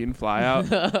routine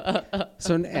flyout.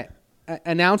 So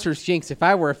announcers jinx. If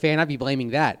I were a fan, I'd be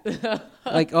blaming that.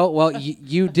 Like, oh well,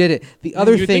 you did it. The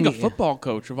other You'd thing, think a football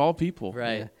coach of all people,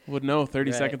 Right. would know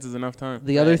 30 Right. seconds is enough time.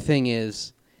 the other thing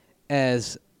is,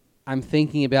 as I'm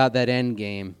thinking about that end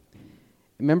game,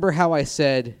 remember how I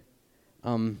said,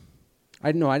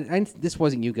 I don't know. This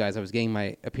wasn't you guys. I was getting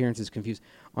my appearances confused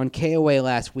on KOA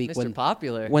last week Mr.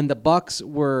 Popular. when the Bucks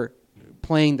were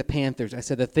playing the Panthers. I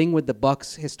said the thing with the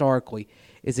Bucks historically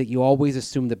is that you always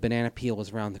assume the banana peel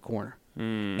is around the corner.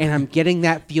 And I'm getting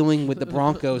that feeling with the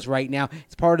Broncos right now.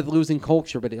 It's part of the losing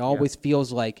culture, but it always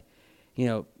feels like,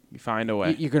 You find a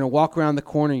way. you're going to walk around the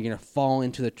corner, you're going to fall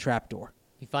into the trapdoor.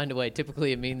 You find a way.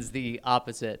 Typically, it means the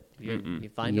opposite. You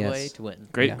find a Yes. way to win.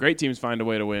 Great teams find a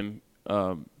way to win.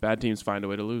 Bad teams find a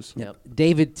way to lose. Yep.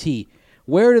 David T.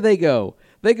 Where do they go?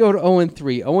 They go to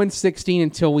 0-3, 0-16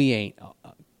 until we ain't.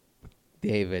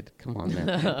 David, come on,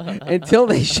 man. Until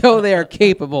they show they are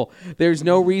capable, there's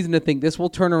no reason to think this will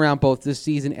turn around both this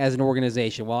season as an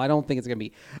organization. Well, I don't think it's going to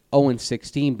be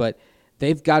 0-16, but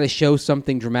they've got to show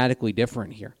something dramatically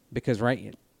different here. Because,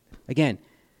 right, again,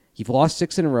 you've lost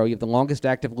 6 in a row. You have the longest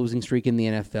active losing streak in the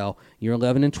NFL. You're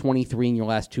 11-23 in your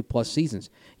last 2+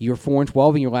 seasons. You're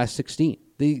 4-12 in your last 16.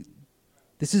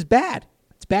 This is bad.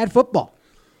 It's bad football.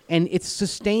 And it's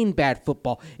sustained bad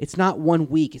football. It's not 1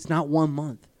 week. It's not 1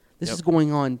 month. This is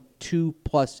going on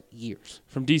 2+ years.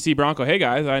 From DC Bronco, hey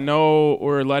guys, I know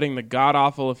we're letting the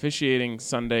god-awful officiating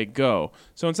Sunday go.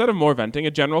 So instead of more venting,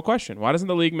 a general question. Why doesn't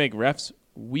the league make refs'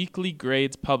 weekly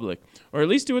grades public? Or at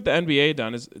least do what the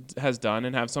NBA has done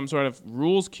and have some sort of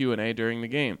rules Q&A during the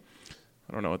game.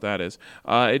 I don't know what that is.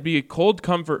 It'd be a cold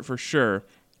comfort for sure.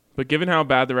 But given how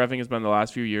bad the reffing has been the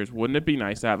last few years, wouldn't it be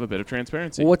nice to have a bit of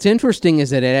transparency? Well, what's interesting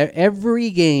is that at every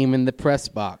game in the press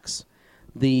box,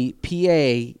 the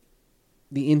PA,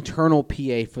 the internal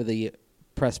PA for the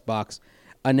press box,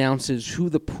 announces who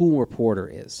the pool reporter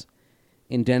is.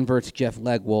 In Denver, it's Jeff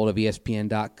Legwold of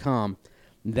ESPN.com.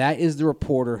 That is the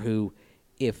reporter who,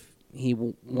 if he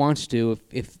wants to,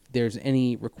 if there's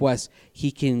any requests,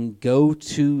 he can go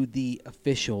to the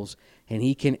officials and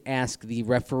he can ask the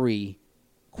referee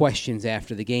questions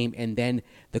after the game, and then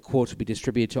the quotes will be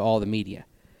distributed to all the media.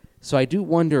 So I do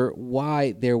wonder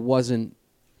why there wasn't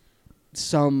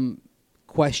some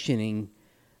questioning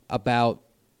about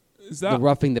the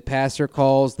roughing the passer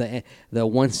calls, the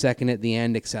 1 second at the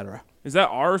end, etc. Is that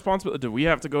our responsibility? Do we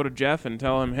have to go to Jeff and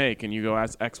tell him, hey, can you go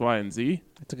ask X, Y, and Z?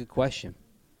 That's a good question.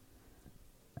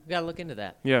 We got to look into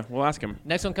that. Yeah, we'll ask him.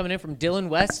 Next one coming in from Dylan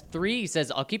West 3. He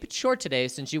says, I'll keep it short today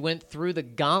since you went through the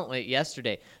gauntlet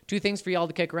yesterday. 2 things for y'all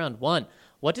to kick around. 1,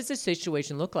 what does this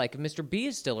situation look like if Mr. B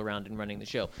is still around and running the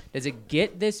show? Does it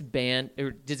get this bad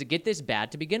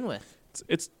to begin with?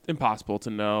 It's impossible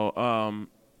to know.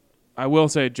 I will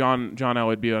say John L.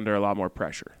 would be under a lot more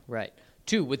pressure. Right.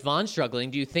 2, with Vaughn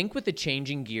struggling, do you think with the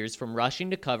changing gears from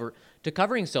rushing to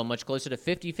covering so much closer to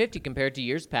 50-50 compared to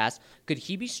years past, could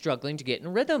he be struggling to get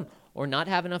in rhythm or not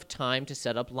have enough time to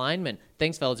set up linemen?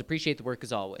 Thanks, fellas. Appreciate the work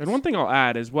as always. And one thing I'll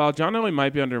add is while John Elway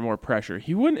might be under more pressure,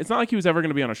 it's not like he was ever going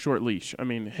to be on a short leash. I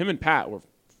mean, him and Pat were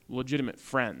legitimate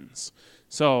friends.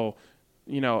 So,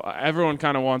 everyone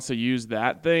kind of wants to use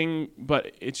that thing,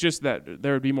 but it's just that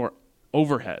there would be more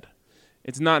overhead.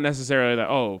 It's not necessarily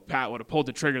that, Pat would have pulled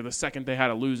the trigger the second they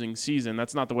had a losing season.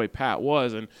 That's not the way Pat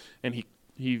was, and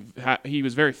he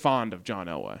was very fond of John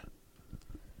Elway.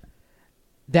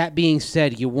 That being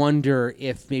said, you wonder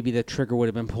if maybe the trigger would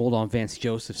have been pulled on Vance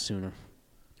Joseph sooner.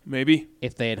 Maybe.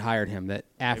 If they had hired him. That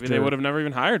after maybe they would have never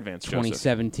even hired Vance Joseph.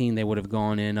 2017, they would have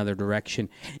gone in another direction.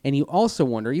 And you also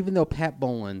wonder, even though Pat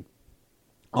Bowlen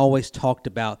always talked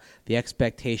about the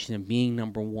expectation of being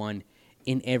number one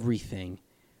in everything,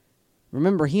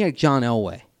 remember, he had John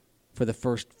Elway for the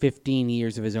first 15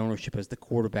 years of his ownership as the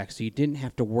quarterback, so you didn't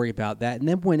have to worry about that. And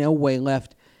then when Elway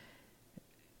left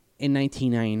in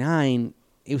 1999,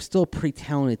 it was still a pretty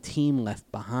talented team left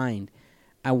behind.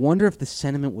 I wonder if the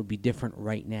sentiment would be different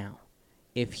right now.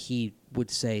 If he would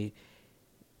say,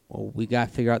 well, we got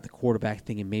to figure out the quarterback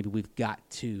thing, and maybe we've got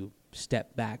to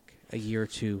step back a year or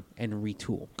two and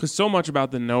retool. Because so much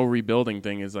about the no rebuilding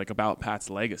thing is about Pat's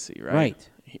legacy, right?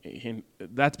 Right.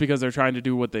 That's because they're trying to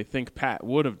do what they think Pat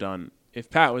would have done. If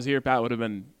Pat was here, Pat would have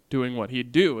been doing what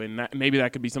he'd do, and maybe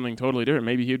that could be something totally different.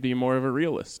 Maybe he'd be more of a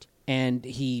realist. And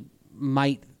he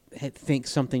might think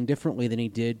something differently than he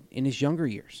did in his younger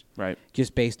years. Right.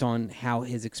 Just based on how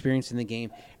his experience in the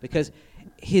game. Because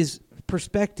his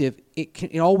perspective,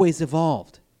 it always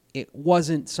evolved. It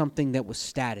wasn't something that was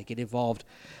static. It evolved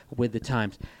with the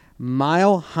times.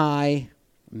 Mile High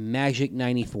Magic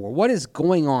 94. What is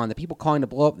going on? The people calling to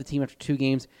blow up the team after 2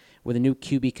 games with a new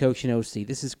QB coach and OC.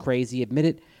 This is crazy. Admit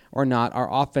it or not,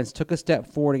 our offense took a step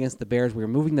forward against the Bears. We were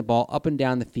moving the ball up and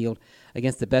down the field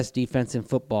against the best defense in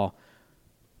football.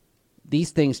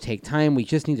 These things take time. We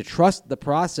just need to trust the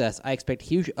process. I expect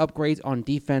huge upgrades on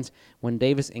defense when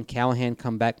Davis and Callahan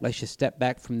come back. Let's just step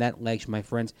back from that ledge, my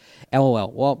friends.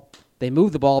 LOL. Well, they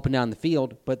moved the ball up and down the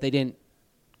field, but they didn't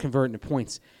convert into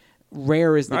points.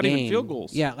 Rare is the Not game. even field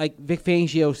goals. Yeah, like Vic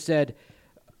Fangio said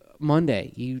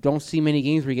Monday, you don't see many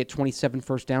games where you get 27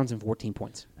 first downs and 14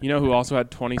 points. You know who also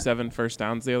had 27 first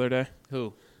downs the other day?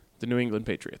 Who? The New England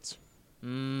Patriots. They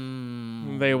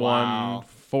wow. won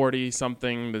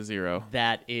 40-something to 0.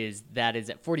 That is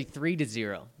at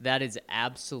 43-0. That is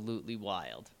absolutely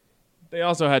wild. They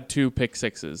also had 2 pick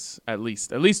sixes, at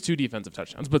least 2 defensive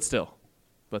touchdowns, but still.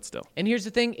 And here's the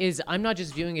thing is I'm not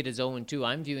just viewing it as 0-2.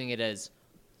 I'm viewing it as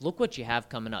look what you have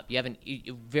coming up. You have a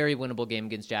very winnable game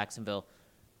against Jacksonville.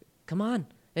 Come on.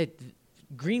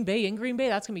 Green Bay in Green Bay,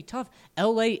 that's going to be tough.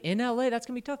 LA in LA, that's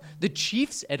going to be tough. The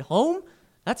Chiefs at home,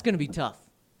 that's going to be tough.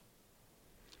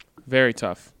 Very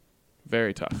tough.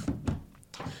 Very tough.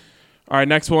 All right,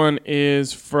 next one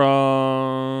is from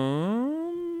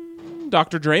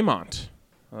Dr. Draymond.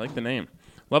 I like the name.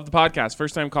 Love the podcast.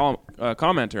 First-time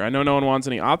commenter. I know no one wants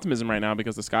any optimism right now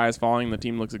because the sky is falling and the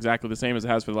team looks exactly the same as it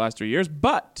has for the last 3 years,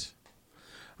 but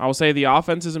I will say the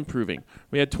offense is improving.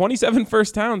 We had 27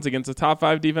 first downs against a top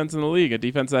 5 defense in the league, a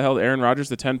defense that held Aaron Rodgers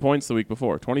to 10 points the week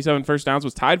before. 27 first downs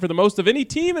was tied for the most of any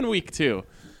team in week 2.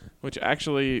 Which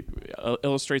actually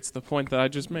illustrates the point that I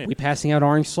just made. We passing out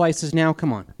orange slices now?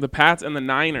 Come on. The Pats and the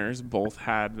Niners both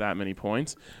had that many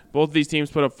points. Both of these teams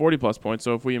put up 40-plus points,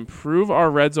 so if we improve our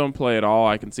red zone play at all,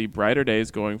 I can see brighter days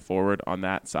going forward on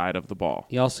that side of the ball.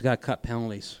 You also got cut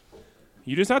penalties.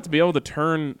 You just have to be able to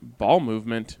turn ball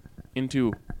movement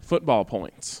into football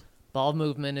points. Ball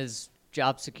movement is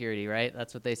job security, right?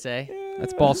 That's what they say?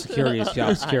 That's ball security is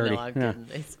job security. I know, I'm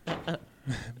Yeah. kidding.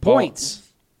 Points.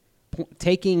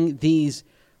 Taking these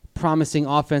promising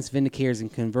offensive indicators and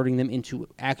converting them into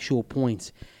actual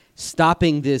points.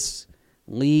 Stopping this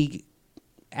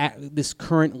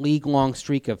current league-long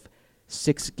streak of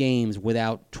 6 games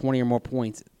without 20 or more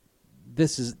points.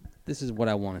 This is what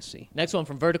I want to see. Next one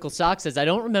from Vertical Sock says, I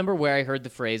don't remember where I heard the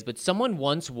phrase, but someone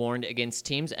once warned against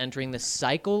teams entering the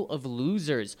cycle of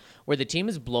losers, where the team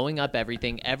is blowing up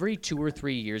everything every 2 or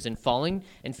 3 years and failing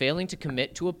to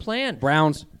commit to a plan.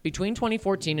 Browns. Between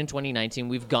 2014 and 2019,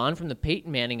 we've gone from the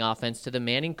Peyton Manning offense to the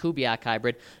Manning-Kubiak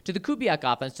hybrid, to the Kubiak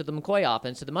offense, to the McCoy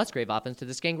offense, to the Musgrave offense, to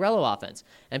the Scangrello offense.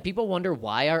 And people wonder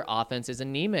why our offense is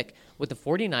anemic. With the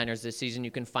 49ers this season,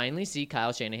 you can finally see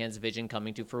Kyle Shanahan's vision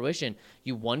coming to fruition.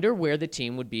 You wonder where the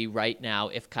team would be right now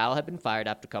if Kyle had been fired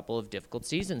after a couple of difficult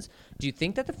seasons. Do you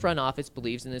think that the front office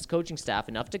believes in this coaching staff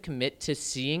enough to commit to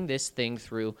seeing this thing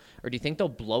through, or do you think they'll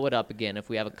blow it up again if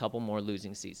we have a couple more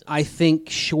losing seasons? I think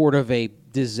short of a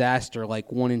disaster like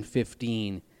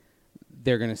 1-15,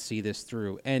 they're going to see this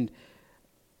through. And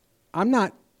I'm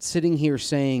not sitting here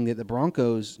saying that the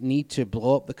Broncos need to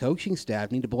blow up the coaching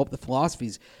staff, need to blow up the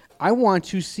philosophies. I want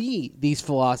to see these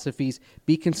philosophies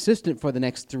be consistent for the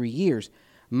next 3 years.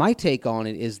 My take on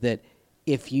it is that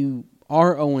if you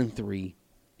are 0-3,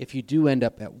 if you do end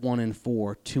up at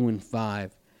 1-4,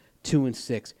 2-5,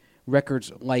 2-6,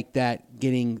 records like that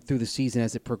getting through the season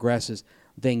as it progresses,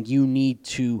 then you need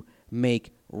to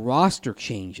make roster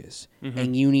changes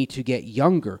and you need to get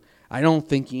younger. I don't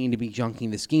think you need to be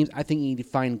junking the schemes. I think you need to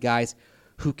find guys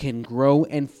who can grow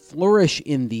and flourish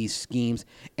in these schemes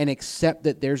and accept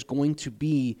that there's going to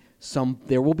be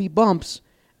there will be bumps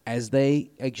as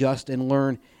they adjust and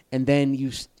learn, and then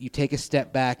you take a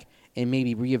step back and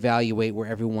maybe reevaluate where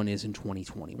everyone is in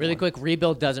 2020. Really quick,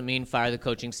 rebuild doesn't mean fire the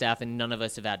coaching staff, and none of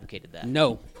us have advocated that.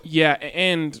 No. Yeah,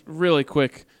 and really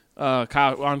quick,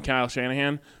 Kyle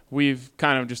Shanahan, we've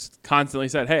kind of just constantly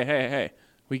said, hey,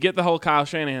 we get the whole Kyle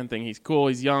Shanahan thing. He's cool,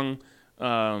 he's young,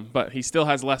 but he still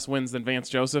has less wins than Vance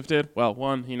Joseph did. Well,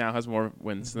 one, he now has more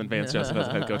wins than Vance Joseph as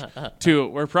a head coach. Two,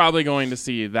 we're probably going to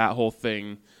see that whole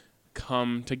thing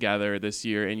come together this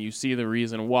year, and you see the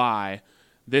reason why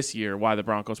this year, why the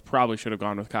Broncos probably should have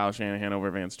gone with Kyle Shanahan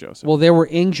over Vance Joseph. Well, there were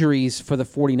injuries for the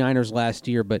 49ers last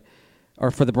year,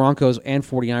 or for the Broncos and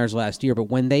 49ers last year, but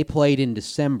when they played in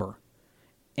December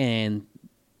and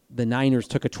the Niners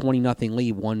took a 20-0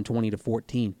 lead,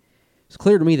 120-14, it's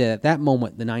clear to me that at that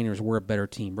moment the Niners were a better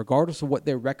team. Regardless of what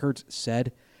their records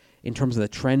said in terms of the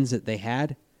trends that they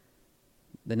had,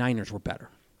 the Niners were better.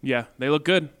 Yeah, they look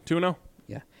good, 2-0.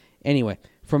 Yeah. Anyway,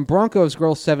 from Broncos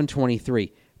Girl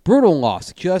 723, brutal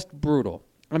loss, just brutal.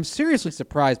 I'm seriously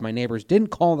surprised my neighbors didn't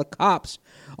call the cops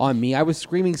on me. I was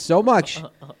screaming so much.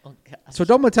 So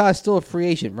Domata is still a free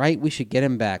agent, right? We should get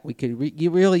him back. We could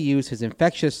really use his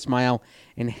infectious smile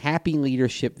and happy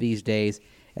leadership these days.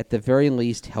 At the very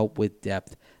least, help with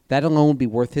depth. That alone would be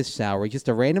worth his salary. Just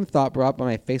a random thought brought up by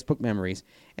my Facebook memories.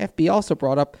 FB also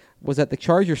brought up was that the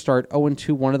Chargers start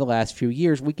 0-2 one of the last few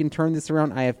years. We can turn this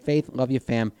around. I have faith. Love you,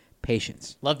 fam.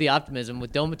 Patience. Love the optimism.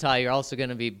 With Domata, you're also going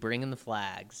to be bringing the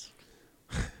flags.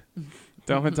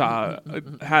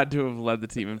 Domata had to have led the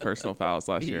team in personal fouls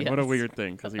last year. Yes. What a weird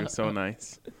thing, because he was so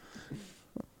nice.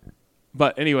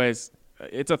 But anyways,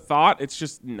 it's a thought. It's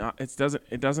just not. It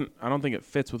doesn't. I don't think it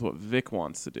fits with what Vic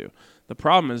wants to do. The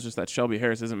problem is just that Shelby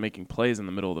Harris isn't making plays in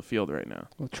the middle of the field right now.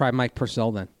 We'll try Mike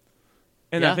Purcell then.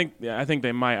 And Yeah. I think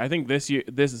they might. I think this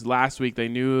is last week. They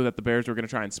knew that the Bears were going to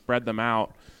try and spread them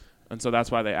out. And so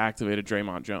that's why they activated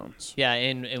Draymond Jones. Yeah,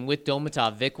 and with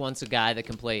Domata, Vic wants a guy that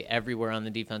can play everywhere on the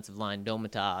defensive line.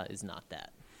 Domata is not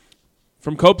that.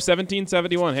 From Cope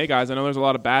 1771, hey guys, I know there's a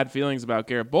lot of bad feelings about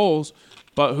Garrett Bowles,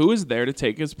 but who is there to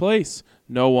take his place?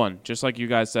 No one, just like you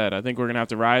guys said. I think we're going to have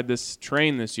to ride this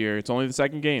train this year. It's only the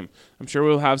second game. I'm sure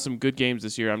we'll have some good games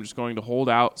this year. I'm just going to hold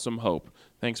out some hope.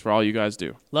 Thanks for all you guys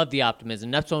do. Love the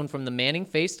optimism. Next one from the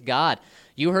Manning-faced God.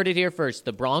 You heard it here first.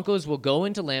 The Broncos will go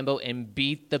into Lambeau and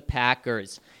beat the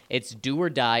Packers. It's do or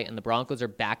die, and the Broncos are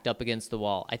backed up against the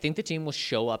wall. I think the team will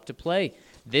show up to play.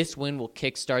 This win will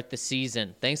kickstart the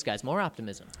season. Thanks, guys. More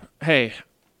optimism. Hey,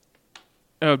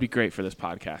 that would be great for this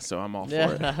podcast, so I'm all for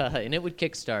it. And it would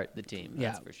kickstart the team.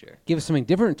 That's Yeah. for sure. Give us something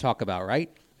different to talk about,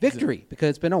 right? Victory, because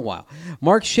it's been a while.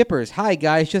 Mark Shippers, hi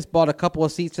guys, just bought a couple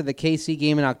of seats to the KC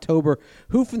game in October.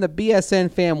 Who from the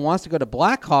BSN fam wants to go to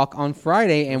Blackhawk on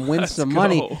Friday and win Let's some go.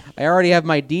 money? I already have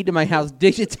my deed to my house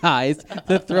digitized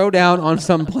to throw down on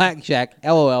some blackjack.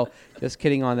 LOL. Just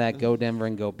kidding on that. Go Denver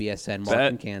and go BSN. Mark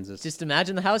in Kansas. Just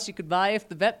imagine the house you could buy if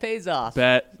the bet pays off.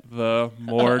 Bet the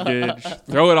mortgage.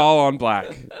 Throw it all on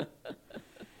black.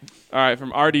 All right,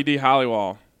 from RDD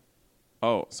Hollywall.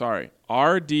 Oh, sorry.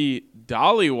 RD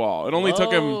Dollywall. It only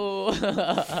took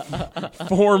him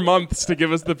 4 months to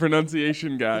give us the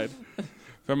pronunciation guide.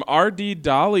 From RD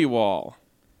Dollywall.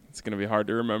 It's going to be hard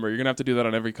to remember. You're going to have to do that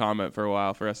on every comment for a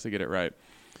while for us to get it right.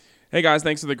 Hey, guys,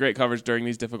 thanks for the great coverage during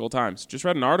these difficult times. Just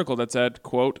read an article that said,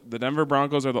 quote, the Denver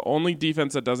Broncos are the only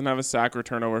defense that doesn't have a sack or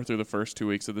turnover through the first 2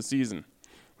 weeks of the season.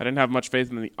 I didn't have much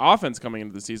faith in the offense coming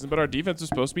into the season, but our defense was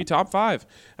supposed to be top 5.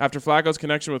 After Flacco's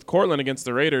connection with Cortland against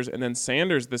the Raiders and then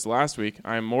Sanders this last week,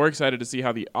 I am more excited to see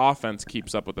how the offense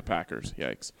keeps up with the Packers.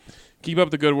 Yikes. Keep up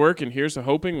the good work, and here's to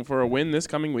hoping for a win this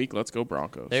coming week. Let's go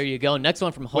Broncos. There you go. Next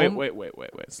one from home. Wait.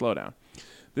 Slow down.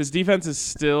 This defense is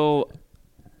still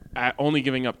at only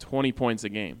giving up 20 points a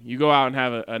game. You go out and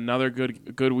have another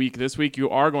good week this week, you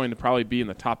are going to probably be in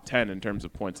the top 10 in terms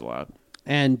of points allowed.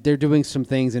 And they're doing some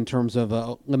things in terms of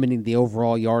limiting the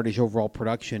overall yardage, overall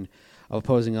production of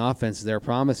opposing offenses that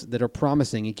are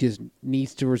promising. It just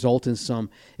needs to result in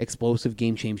some explosive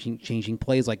game-changing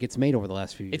plays like it's made over the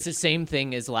last few years. It's the same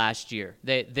thing as last year.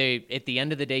 They at the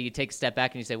end of the day, you take a step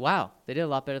back and you say, wow, They did a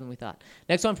lot better than we thought.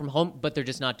 Next one from home, but they're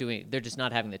just not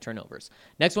having the turnovers.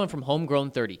 Next one from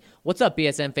Homegrown 30. What's up,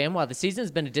 BSN fam? While this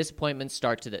has been a disappointing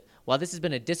start to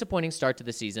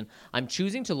the season, I'm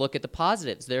choosing to look at the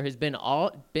positives. There has been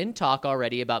talk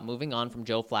already about moving on from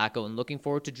Joe Flacco and looking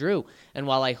forward to Drew. And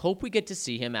while I hope we get to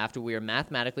see him after we are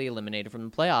mathematically eliminated from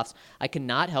the playoffs, I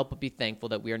cannot help but be thankful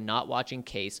that we are not watching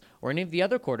Case or any of the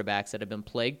other quarterbacks that have been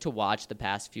plagued to watch the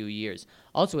past few years.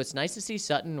 Also, it's nice to see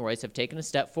Sutton and Royce have taken a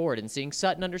step forward, and seeing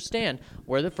Sutton understand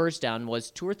where the first down was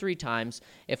 2 or 3 times,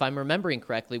 if I'm remembering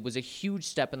correctly, was a huge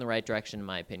step in the right direction in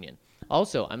my opinion.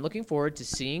 Also, I'm looking forward to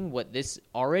seeing what this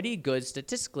already good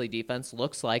statistically defense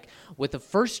looks like with the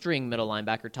first-string middle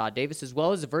linebacker Todd Davis, as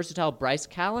well as the versatile Bryce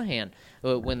Callahan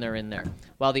when they're in there.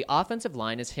 While the offensive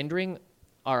line is hindering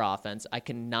our offense, I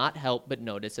cannot help but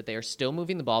notice that they are still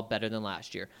moving the ball better than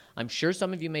last year. I'm sure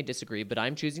some of you may disagree, but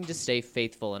I'm choosing to stay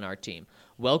faithful in our team.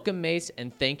 Welcome, Mace,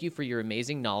 and thank you for your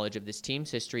amazing knowledge of this team's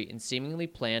history and seemingly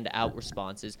planned-out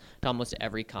responses to almost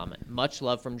every comment. Much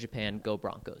love from Japan. Go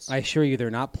Broncos. I assure you they're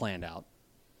not planned out,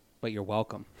 but you're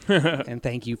welcome. And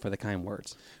thank you for the kind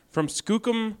words. From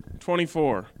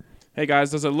Skookum24. Hey,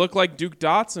 guys, does it look like Duke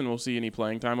Dotson will see any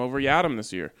playing time over Yadam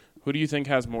this year? Who do you think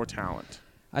has more talent?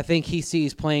 I think he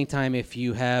sees playing time if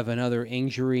you have another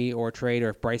injury or trade,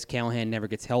 or if Bryce Callahan never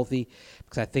gets healthy,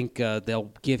 because I think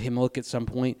they'll give him a look at some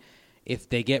point. If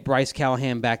they get Bryce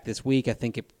Callahan back this week, I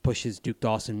think it pushes Duke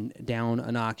Dawson down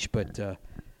a notch, but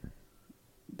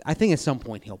I think at some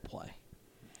point he'll play.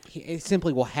 He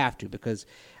simply will have to, because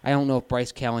I don't know if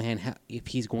Bryce Callahan, if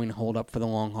he's going to hold up for the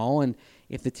long haul, and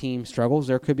if the team struggles,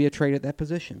 there could be a trade at that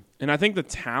position. And I think the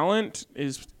talent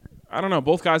is, I don't know,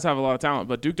 both guys have a lot of talent,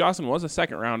 but Duke Dawson was a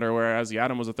second-rounder, whereas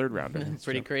Yadam was a third-rounder. It's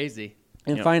pretty crazy.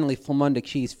 And finally, Flamundic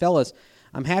Cheese. Fellas,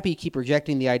 I'm happy you keep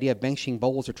rejecting the idea of benching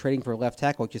Bowles or trading for a left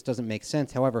tackle. It just doesn't make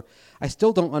sense. However, I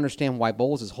still don't understand why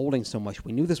Bowles is holding so much.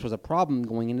 We knew this was a problem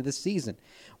going into the season.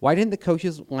 Why didn't the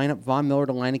coaches line up Von Miller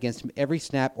to line against him every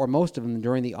snap, or most of them,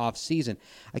 during the offseason?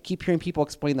 I keep hearing people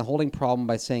explain the holding problem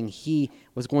by saying he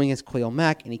was going against Khalil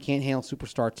Mack and he can't handle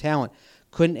superstar talent.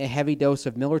 Couldn't a heavy dose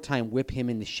of Miller time whip him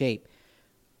into shape?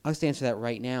 I'll just answer that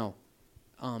right now.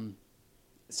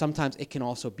 Sometimes it can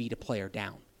also beat a player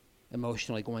down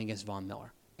emotionally going against Von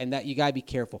Miller. And that you got to be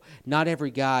careful. Not every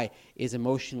guy is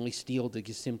emotionally steeled to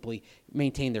just simply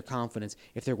maintain their confidence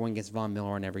if they're going against Von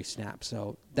Miller on every snap.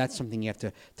 So that's something you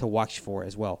have to watch for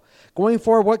as well. Going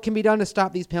forward, what can be done to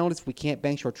stop these penalties? We can't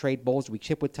bench or trade Bowles. Do we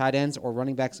chip with tight ends or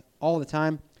running backs all the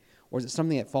time? Or is it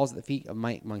something that falls at the feet of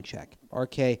Mike Munchak?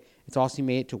 RK, it's also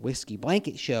made it to Whiskey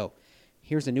Blanket Show.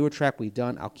 Here's a newer track we've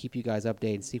done. I'll keep you guys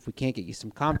updated and see if we can't get you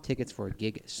some comp tickets for a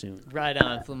gig soon. Right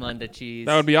on, Flamunda Cheese.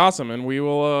 That would be awesome, and we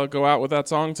will go out with that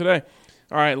song today.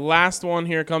 All right, last one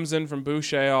here comes in from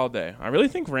Boucher all day. I really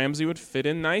think Ramsey would fit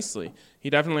in nicely. He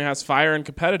definitely has fire and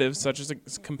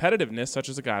competitiveness, such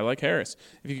as a guy like Harris.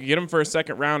 If you could get him for a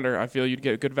second rounder, I feel you'd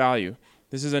get good value.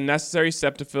 This is a necessary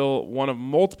step to fill one of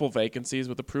multiple vacancies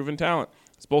with a proven talent.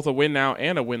 It's both a win now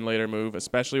and a win later move,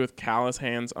 especially with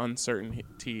Callahan's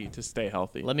uncertainty to stay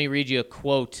healthy. Let me read you a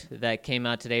quote that came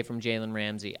out today from Jalen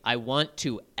Ramsey. I want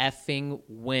to effing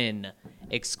win.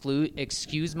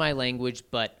 Excuse my language,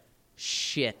 but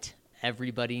shit,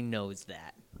 everybody knows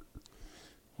that.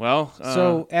 Well,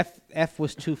 so F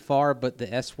was too far, but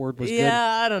the S word was good.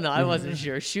 Yeah, I don't know. I wasn't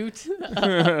sure. Shoot.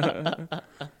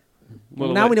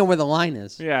 Now we know where the line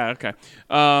is. Yeah, okay.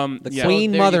 The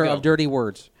queen mother of dirty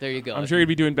words. There you go. I'm sure you'd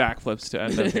be doing backflips to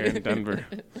end up here in Denver.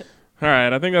 All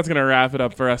right, I think that's going to wrap it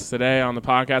up for us today on the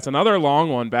podcast. Another long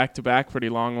one, back-to-back, pretty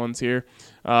long ones here.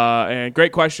 And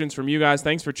great questions from you guys.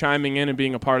 Thanks for chiming in and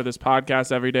being a part of this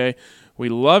podcast every day. We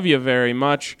love you very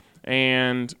much.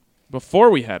 And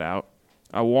before we head out,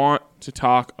 I want to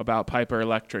talk about Piper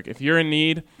Electric. If you're in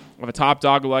need of a top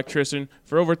dog electrician,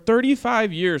 for over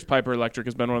 35 years, Piper Electric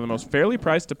has been one of the most fairly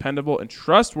priced, dependable, and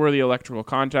trustworthy electrical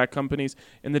contact companies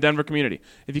in the Denver community.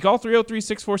 If you call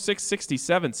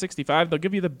 303-646-6765, they'll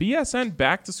give you the BSN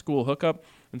back-to-school hookup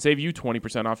and save you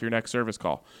 20% off your next service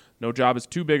call. No job is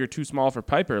too big or too small for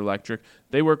Piper Electric.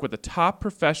 They work with the top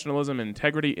professionalism and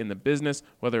integrity in the business,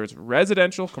 whether it's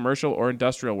residential, commercial, or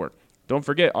industrial work. Don't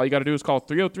forget, all you got to do is call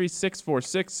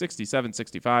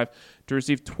 303-646-6765 to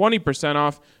receive 20%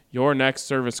 off your next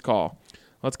service call.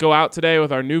 Let's go out today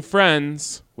with our new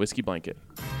friends, Whiskey Blanket.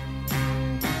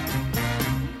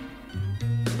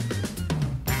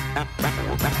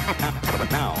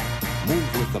 Now,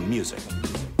 move with the music.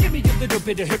 Give me a little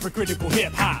bit of hypocritical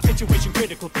hip-hop. Situation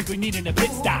critical, think we needin' a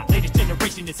pit stop. Latest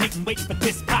generation is hating, waiting for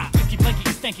this pop. Whiskey blanky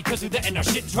is stanky, cause we're letting our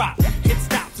shit drop. Hit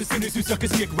stops as soon as you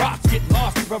suckers kick rocks. Get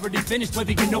lost, we're already finished,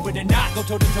 whether you know it or not. Go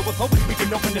toe-to-toe with hoping we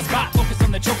can open the spot. Focus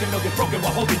on the choking, no get broken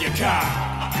while holding your car.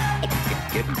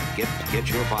 Get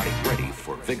your body ready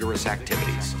for vigorous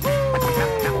activities.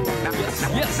 Now,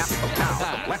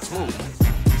 let's move.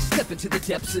 Step into the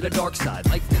depths of the dark side.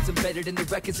 Life that's embedded in the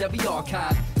records every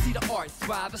archive. See the art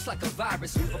thrive, it's like a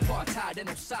virus. Apartheid and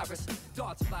Osiris.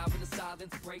 Darts fly when the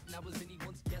silence break. Now is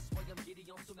anyone's guess why I'm getting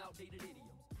on some outdated idiot.